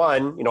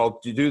 2021,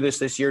 to do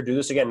this year, do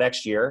this again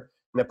next year,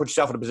 and then put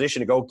yourself in a position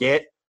to go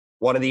get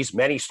one of these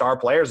many star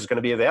players that's going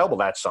to be available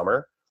that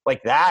summer.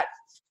 Like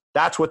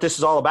that's what this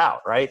is all about,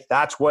 right?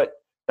 That's what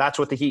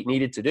the Heat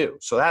needed to do.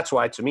 So that's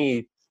why, to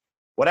me,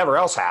 whatever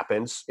else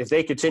happens, if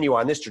they continue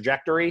on this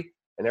trajectory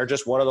and they're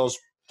just one of those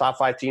top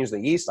 5 teams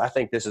in the East, I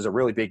think this is a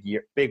really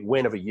big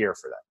win of a year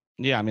for them.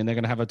 Yeah, I mean, they're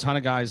going to have a ton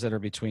of guys that are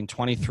between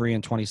 23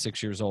 and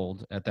 26 years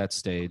old at that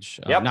stage.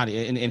 Not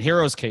in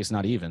Hero's case,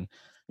 not even.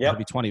 They'll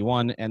be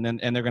 21, and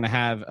they're going to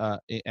have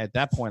at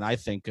that point, I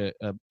think, a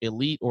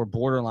elite or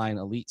borderline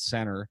elite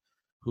center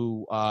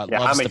who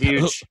loves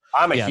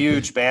I'm a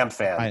huge Bam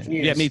fan.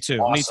 Me too.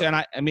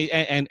 Awesome. Me too.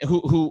 And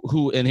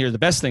who and here the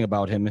best thing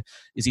about him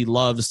is he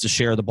loves to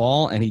share the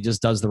ball and he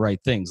just does the right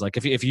things. Like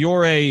if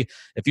you're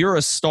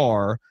a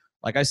star.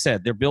 Like I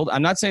said,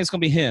 I'm not saying it's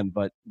going to be him,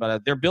 but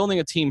they're building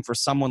a team for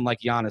someone like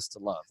Giannis to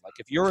love. Like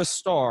if you're a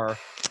star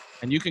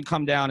and you can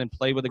come down and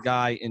play with a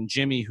guy in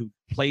Jimmy who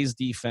plays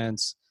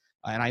defense,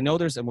 and I know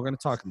and we're going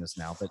to talk on this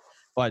now,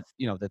 but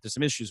that there's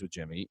some issues with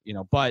Jimmy,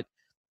 but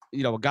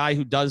a guy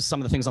who does some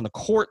of the things on the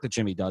court that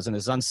Jimmy does and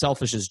as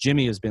unselfish as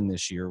Jimmy has been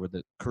this year with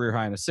the career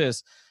high in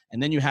assists,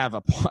 and then you have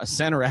a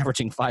center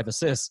averaging 5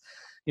 assists,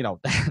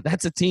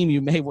 that's a team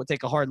you may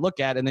take a hard look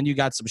at, and then you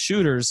got some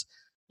shooters,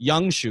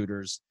 young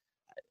shooters.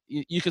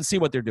 You can see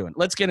what they're doing.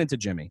 Let's get into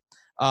Jimmy.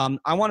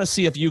 I want to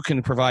see if you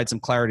can provide some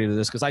clarity to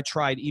this because I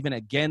tried even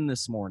again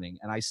this morning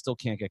and I still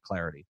can't get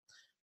clarity.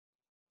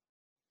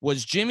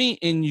 Was Jimmy,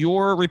 in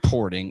your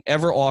reporting,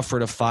 ever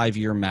offered a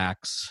 5-year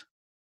max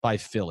by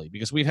Philly?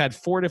 Because we've had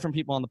 4 different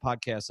people on the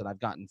podcast and I've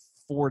gotten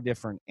 4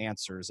 different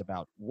answers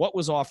about what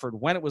was offered,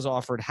 when it was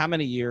offered, how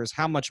many years,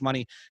 how much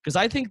money. Because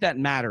I think that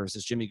matters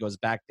as Jimmy goes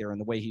back there and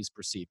the way he's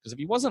perceived. Because if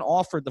he wasn't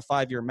offered the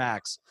 5-year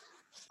max,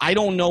 I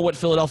don't know what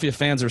Philadelphia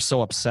fans are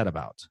so upset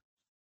about.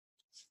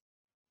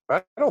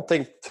 I don't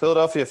think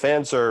Philadelphia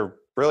fans are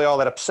really all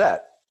that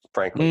upset,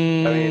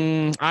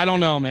 frankly. I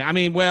don't know, man. I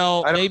mean,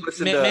 well,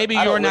 maybe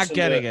you're not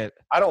getting it.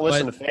 I don't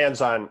listen to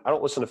fans on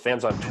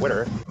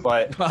Twitter,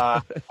 but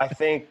I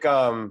think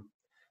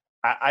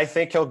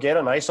he'll get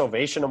a nice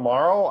ovation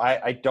tomorrow.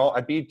 I'd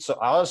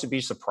honestly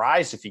be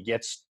surprised if he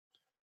gets,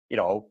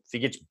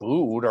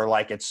 booed or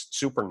like it's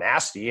super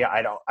nasty.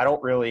 I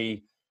don't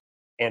really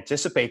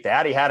anticipate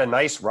that. He had a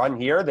nice run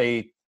here.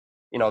 They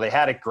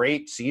had a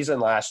great season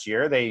last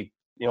year. They,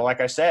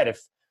 like I said,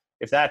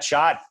 if that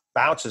shot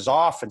bounces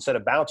off instead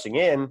of bouncing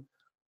in,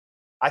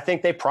 I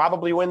think they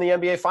probably win the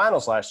NBA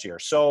Finals last year.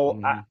 So,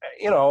 I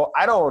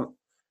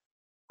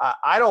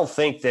don't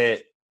think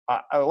that.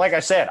 Like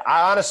I said,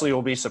 I honestly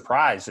will be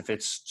surprised if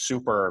it's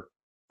super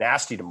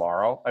nasty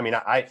tomorrow. I mean,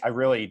 I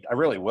really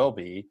will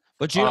be.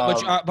 But you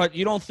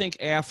don't think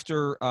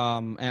after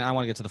and I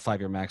want to get to the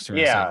 5-year max here.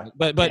 Yeah.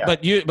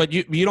 But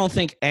you don't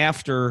think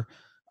after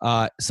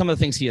some of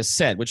the things he has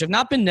said, which have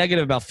not been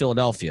negative about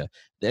Philadelphia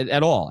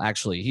at all.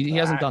 Actually, he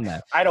hasn't done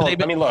that.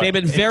 They've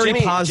been very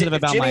positive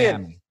about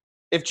Miami.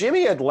 If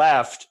Jimmy had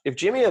left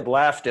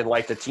and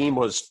like the team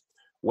was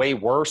way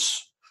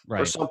worse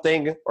or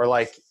something, or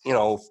like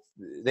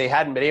they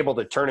hadn't been able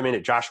to turn him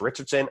into Josh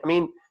Richardson. I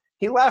mean,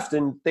 he left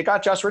and they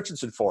got Josh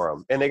Richardson for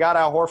him, and they got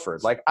Al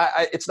Horford. Like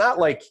it's not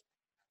like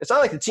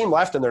the team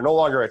left and they're no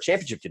longer a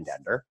championship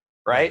contender,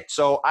 right?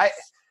 So I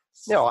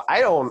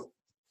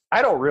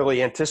don't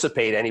really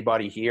anticipate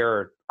anybody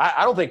here.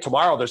 I don't think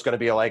tomorrow there's going to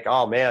be like,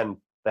 oh man,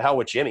 the hell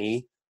with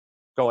Jimmy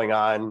going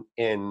on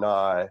in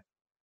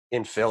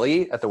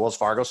Philly at the Wells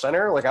Fargo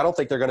Center. Like I don't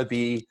think they're going to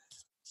be.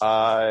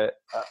 I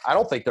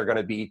don't think they're going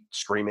to be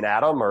screaming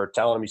at him or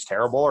telling him he's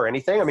terrible or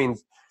anything. I mean,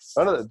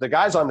 none of the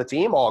guys on the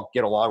team all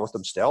get along with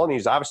him still, and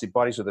he's obviously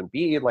buddies with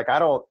Embiid. Like I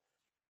don't,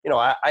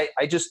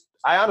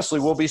 I honestly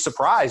will be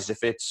surprised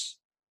if it's,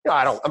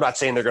 I'm not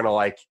saying they're going to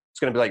like, it's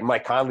going to be like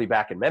Mike Conley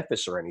back in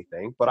Memphis or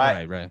anything, but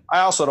I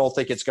also don't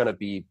think it's going to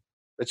be,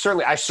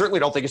 I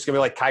certainly don't think it's going to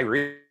be like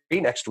Kyrie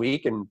next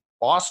week in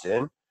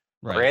Boston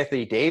or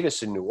Anthony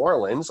Davis in New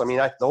Orleans. I mean,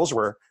 there was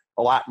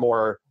a lot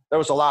more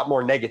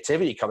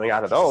negativity coming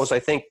out of those. I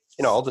think,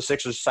 the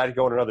Sixers decided to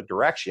go in another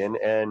direction,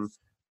 and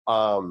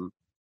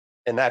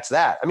and that's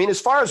that. I mean, as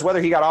far as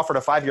whether he got offered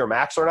a 5-year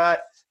max or not,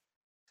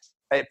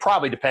 it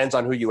probably depends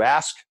on who you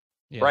ask,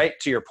 right?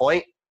 To your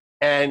point.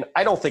 And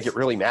I don't think it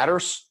really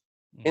matters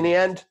in the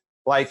end.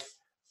 Like,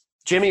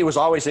 Jimmy was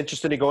always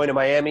interested in going to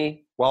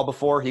Miami well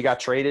before he got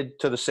traded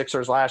to the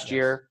Sixers last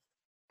year.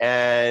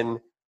 And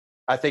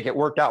I think it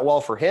worked out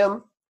well for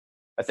him.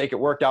 I think it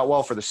worked out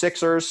well for the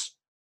Sixers.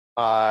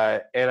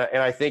 And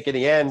I think in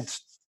the end,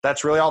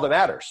 that's really all that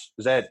matters,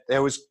 is that it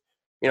was,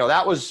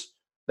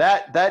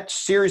 that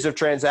series of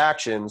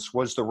transactions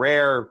was the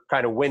rare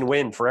kind of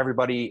win-win for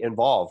everybody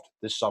involved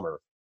this summer,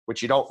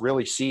 which you don't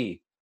really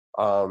see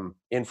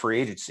in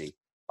free agency.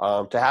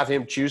 To have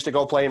him choose to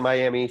go play in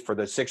Miami, for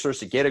the Sixers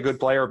to get a good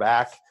player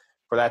back,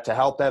 for that to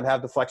help them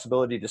have the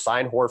flexibility to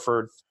sign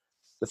Horford,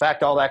 the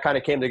fact all that kind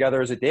of came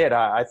together as it did,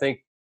 I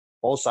think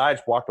both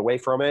sides walked away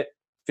from it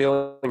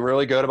feeling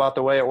really good about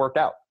the way it worked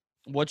out.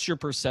 What's your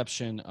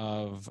perception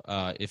of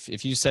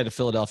if you said to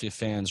Philadelphia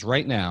fans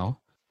right now,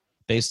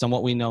 based on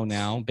what we know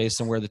now,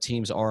 based on where the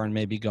teams are and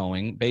may be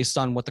going, based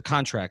on what the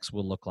contracts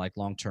will look like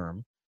long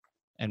term,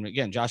 and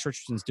again, Josh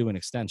Richardson's due an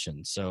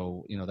extension,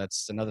 so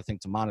that's another thing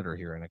to monitor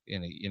here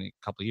in a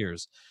couple of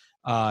years.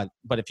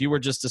 But if you were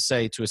just to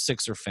say to a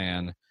Sixer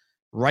fan,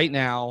 right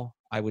now,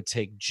 I would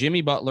take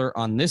Jimmy Butler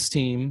on this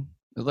team.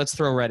 Let's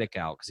throw Redick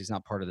out because he's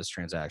not part of this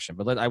transaction.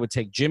 But I would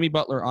take Jimmy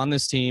Butler on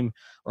this team,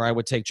 or I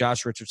would take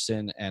Josh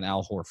Richardson and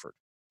Al Horford.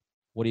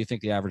 What do you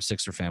think the average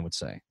Sixer fan would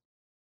say?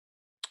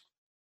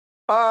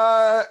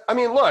 I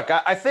mean, look,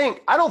 I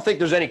don't think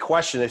there's any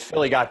question that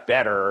Philly got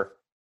better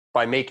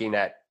by making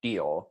that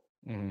deal.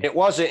 Mm-hmm. It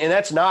wasn't, and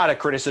that's not a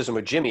criticism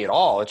of Jimmy at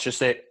all. It's just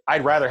that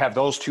I'd rather have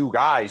those two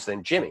guys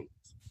than Jimmy,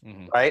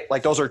 right?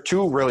 Like, those are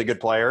two really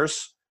good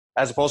players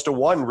as opposed to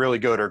one really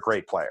good or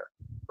great player,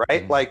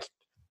 right? Mm-hmm. Like,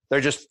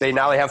 they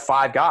now have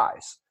 5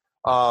 guys.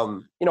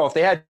 If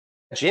they had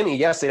Jimmy,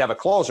 yes, they'd have a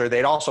closer.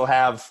 They'd also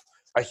have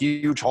a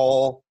huge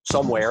hole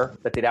somewhere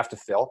that they'd have to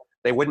fill.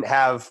 They wouldn't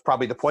have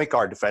probably the point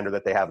guard defender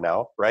that they have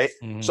now, right?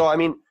 Mm-hmm. So, I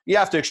mean, you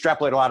have to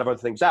extrapolate a lot of other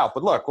things out.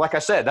 But look, like I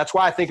said, that's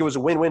why I think it was a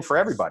win-win for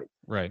everybody.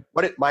 Right.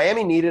 But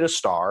Miami needed a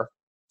star,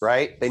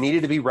 right? They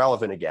needed to be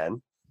relevant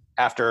again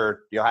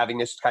after having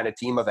this kind of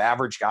team of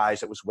average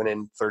guys that was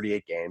winning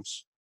 38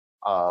 games,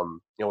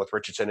 with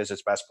Richardson as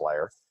its best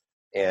player.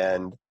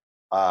 And,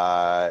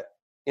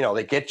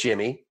 they get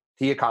Jimmy.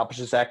 He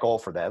accomplishes that goal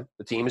for them.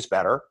 The team is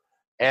better.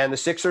 And the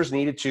Sixers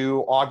needed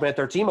to augment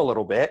their team a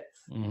little bit.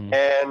 Mm-hmm.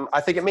 And I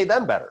think it made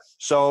them better.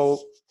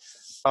 So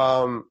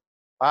I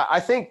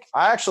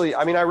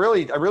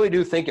really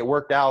do think it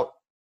worked out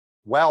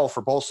well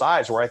for both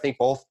sides, where I think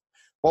both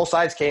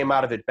sides came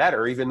out of it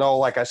better, even though,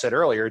 like I said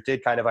earlier, it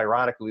did kind of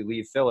ironically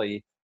leave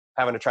Philly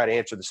having to try to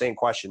answer the same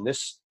question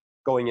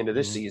going into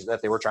this season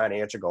that they were trying to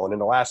answer going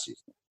into last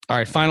season. All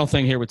right, final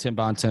thing here with Tim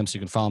Bontemps. You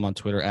can follow him on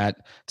Twitter at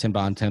Tim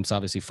Bontemps.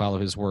 Obviously, follow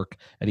his work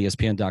at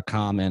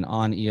ESPN.com and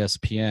on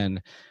ESPN.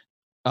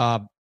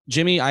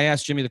 Jimmy, I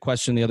asked Jimmy the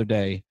question the other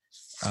day,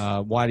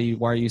 why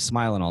are you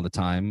smiling all the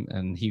time?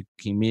 And he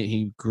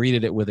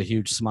greeted it with a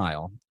huge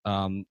smile.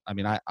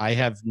 I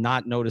have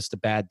not noticed a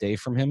bad day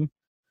from him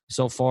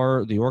so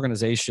far. The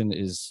organization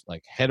is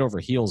like head over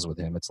heels with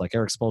him. It's like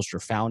Eric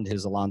Spoelstra found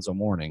his Alonzo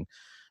Mourning.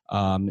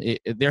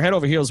 They're head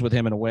over heels with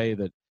him in a way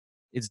that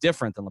it's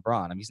different than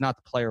LeBron. I mean, he's not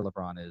the player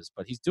LeBron is,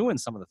 but he's doing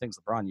some of the things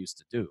LeBron used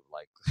to do,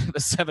 like the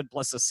 7+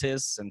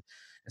 assists and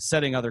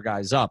setting other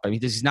guys up. I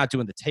mean, he's not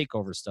doing the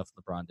takeover stuff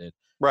LeBron did.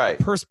 Right.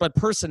 But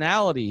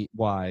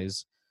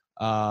personality-wise,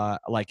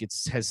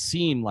 has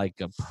seemed like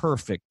a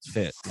perfect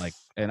fit.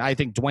 And I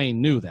think Dwayne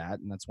knew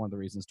that, and that's one of the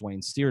reasons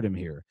Dwayne steered him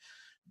here.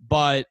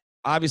 But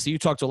obviously, you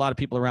talk to a lot of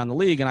people around the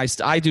league, and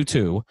I do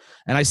too,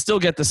 and I still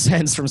get the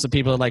sense from some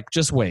people like,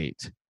 just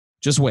wait.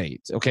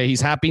 Okay,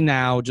 he's happy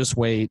now. Just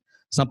wait.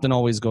 Something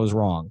always goes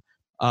wrong.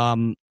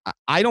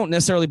 I don't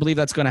necessarily believe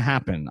that's going to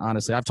happen,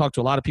 honestly. I've talked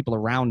to a lot of people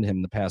around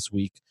him the past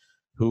week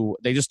who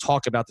they just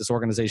talk about this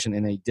organization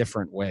in a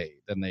different way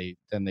than they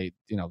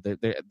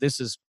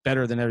this is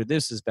better than ever.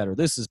 This is better.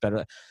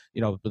 The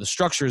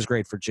structure is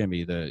great for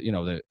Jimmy.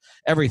 The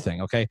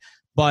everything. Okay.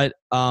 But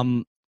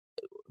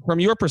from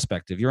your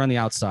perspective, you're on the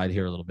outside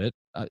here a little bit.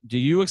 Do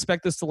you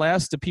expect this to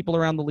last? Do people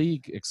around the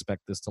league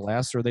expect this to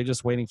last? Or are they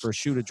just waiting for a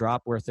shoe to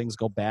drop where things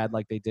go bad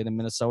like they did in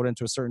Minnesota and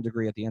to a certain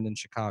degree at the end in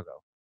Chicago?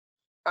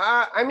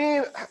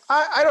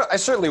 I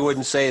certainly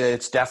wouldn't say that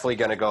it's definitely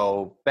going to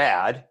go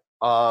bad.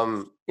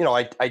 I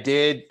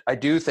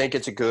do think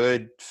it's a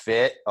good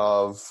fit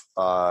of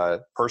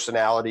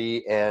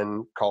personality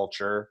and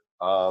culture.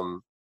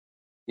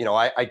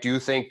 I do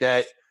think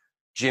that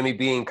Jimmy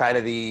being kind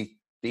of the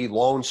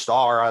lone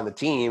star on the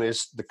team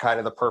is the kind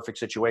of the perfect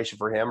situation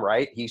for him,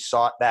 right? He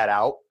sought that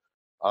out.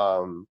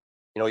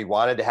 He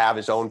wanted to have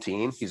his own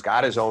team. He's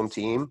got his own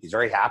team. He's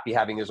very happy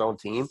having his own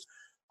team.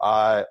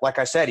 Like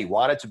I said, he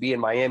wanted to be in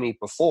Miami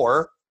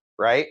before,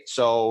 right?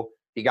 So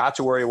he got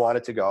to where he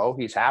wanted to go.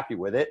 He's happy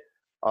with it.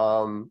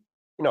 So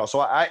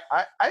I'm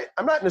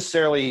not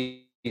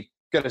necessarily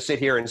going to sit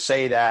here and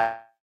say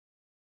that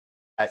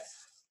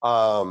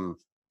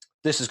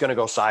this is going to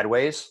go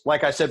sideways.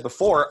 Like I said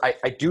before,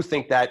 I do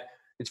think that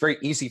it's very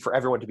easy for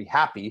everyone to be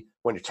happy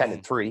when you're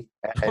 10-3,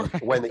 and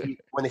when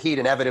the Heat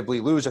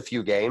inevitably lose a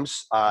few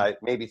games,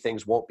 maybe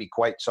things won't be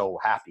quite so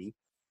happy.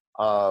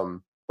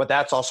 But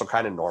that's also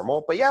kind of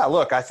normal. But yeah,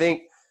 look, I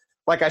think,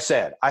 like I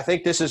said, I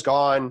think this has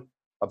gone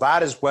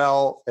about as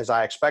well as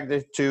I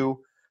expected it to.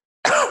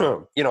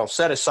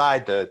 Set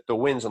aside the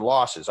wins and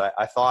losses.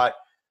 I thought,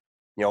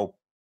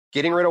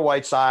 getting rid of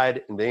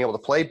Whiteside and being able to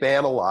play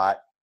Bam a lot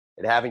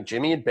and having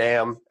Jimmy and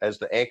Bam as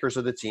the anchors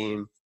of the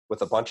team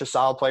with a bunch of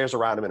solid players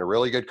around him and a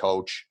really good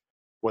coach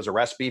was a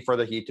recipe for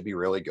the Heat to be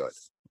really good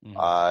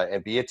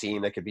and be a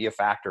team that could be a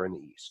factor in the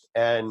East.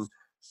 And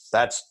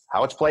that's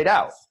how it's played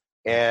out.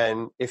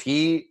 And if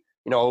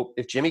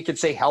if Jimmy could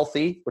stay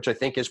healthy, which I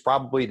think is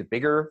probably the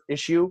bigger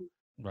issue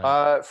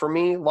for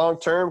me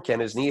long-term, can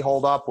his knee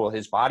hold up? Will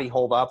his body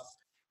hold up?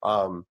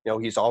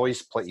 He's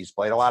always he's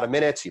played a lot of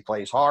minutes. He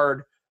plays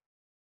hard.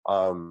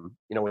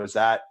 Is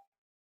that,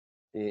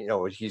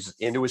 he's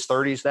into his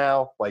 30s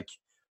now. Like,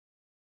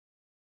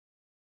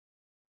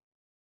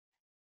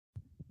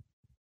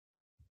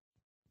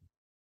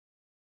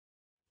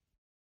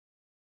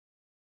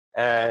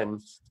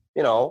 and,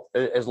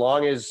 as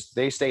long as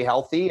they stay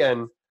healthy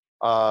and,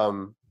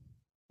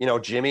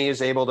 Jimmy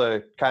is able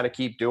to kind of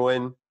keep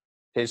doing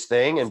his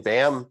thing and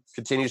Bam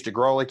continues to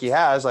grow like he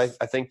has, I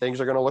think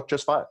things are going to look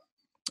just fine.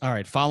 All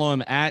right. Follow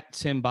him at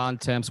Tim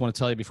Bontemps. I want to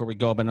tell you before we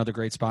go about another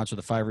great sponsor of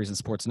the 5 Reasons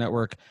Sports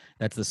Network.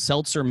 That's the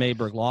Seltzer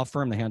Mayberg Law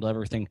Firm. They handle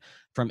everything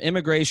from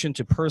immigration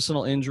to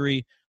personal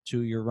injury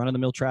to your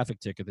run-of-the-mill traffic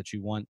ticket that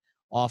you want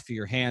off of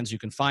your hands. You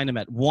can find them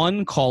at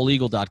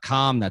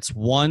onecalllegal.com. That's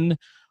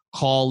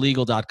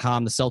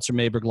onecalllegal.com. The Seltzer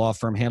Mayberg Law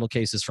Firm handle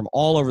cases from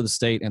all over the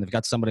state, and they've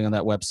got somebody on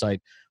that website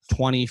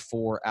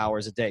 24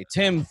 hours a day.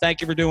 Tim, thank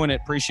you for doing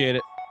it. Appreciate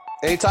it.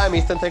 Anytime,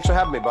 Ethan. Thanks for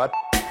having me, bud.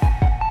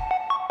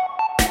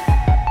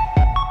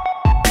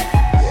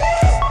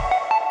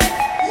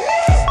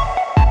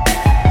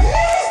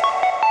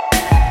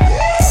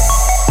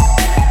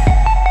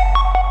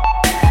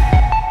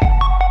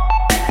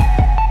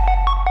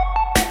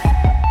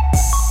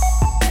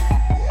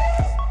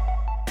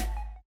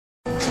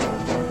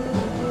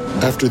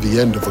 After the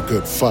end of a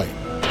good fight,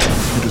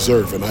 you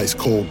deserve an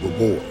ice-cold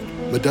reward.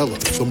 Modelo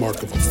is the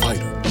mark of a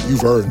fighter.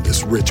 You've earned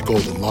this rich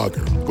golden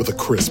lager with a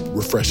crisp,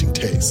 refreshing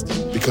taste.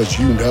 Because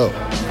you know,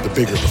 the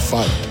bigger the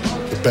fight,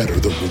 the better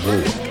the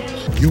reward.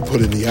 You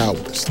put in the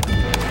hours,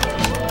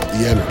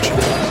 the energy,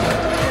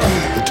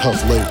 the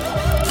tough labor.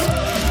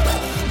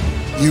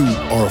 You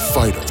are a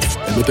fighter,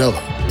 and Modelo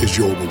is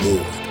your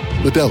reward.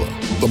 Modelo,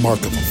 the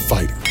mark of a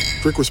fighter.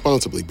 Drink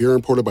responsibly. Beer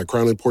imported by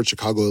Crown Imports,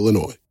 Chicago,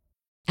 Illinois.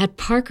 At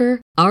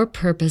Parker, our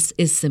purpose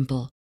is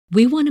simple.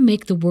 We want to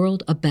make the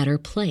world a better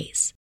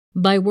place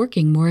by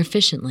working more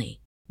efficiently,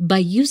 by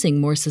using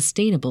more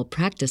sustainable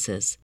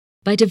practices,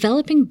 by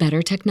developing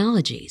better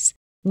technologies.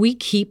 We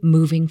keep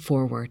moving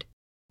forward.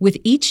 With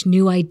each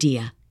new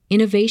idea,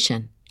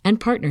 innovation, and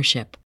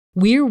partnership,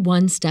 we're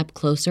one step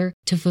closer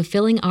to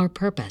fulfilling our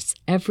purpose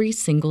every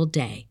single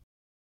day.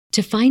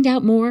 To find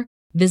out more,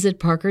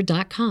 visit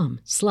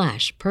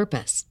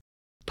parker.com/purpose.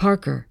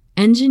 Parker,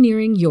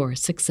 engineering your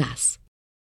success.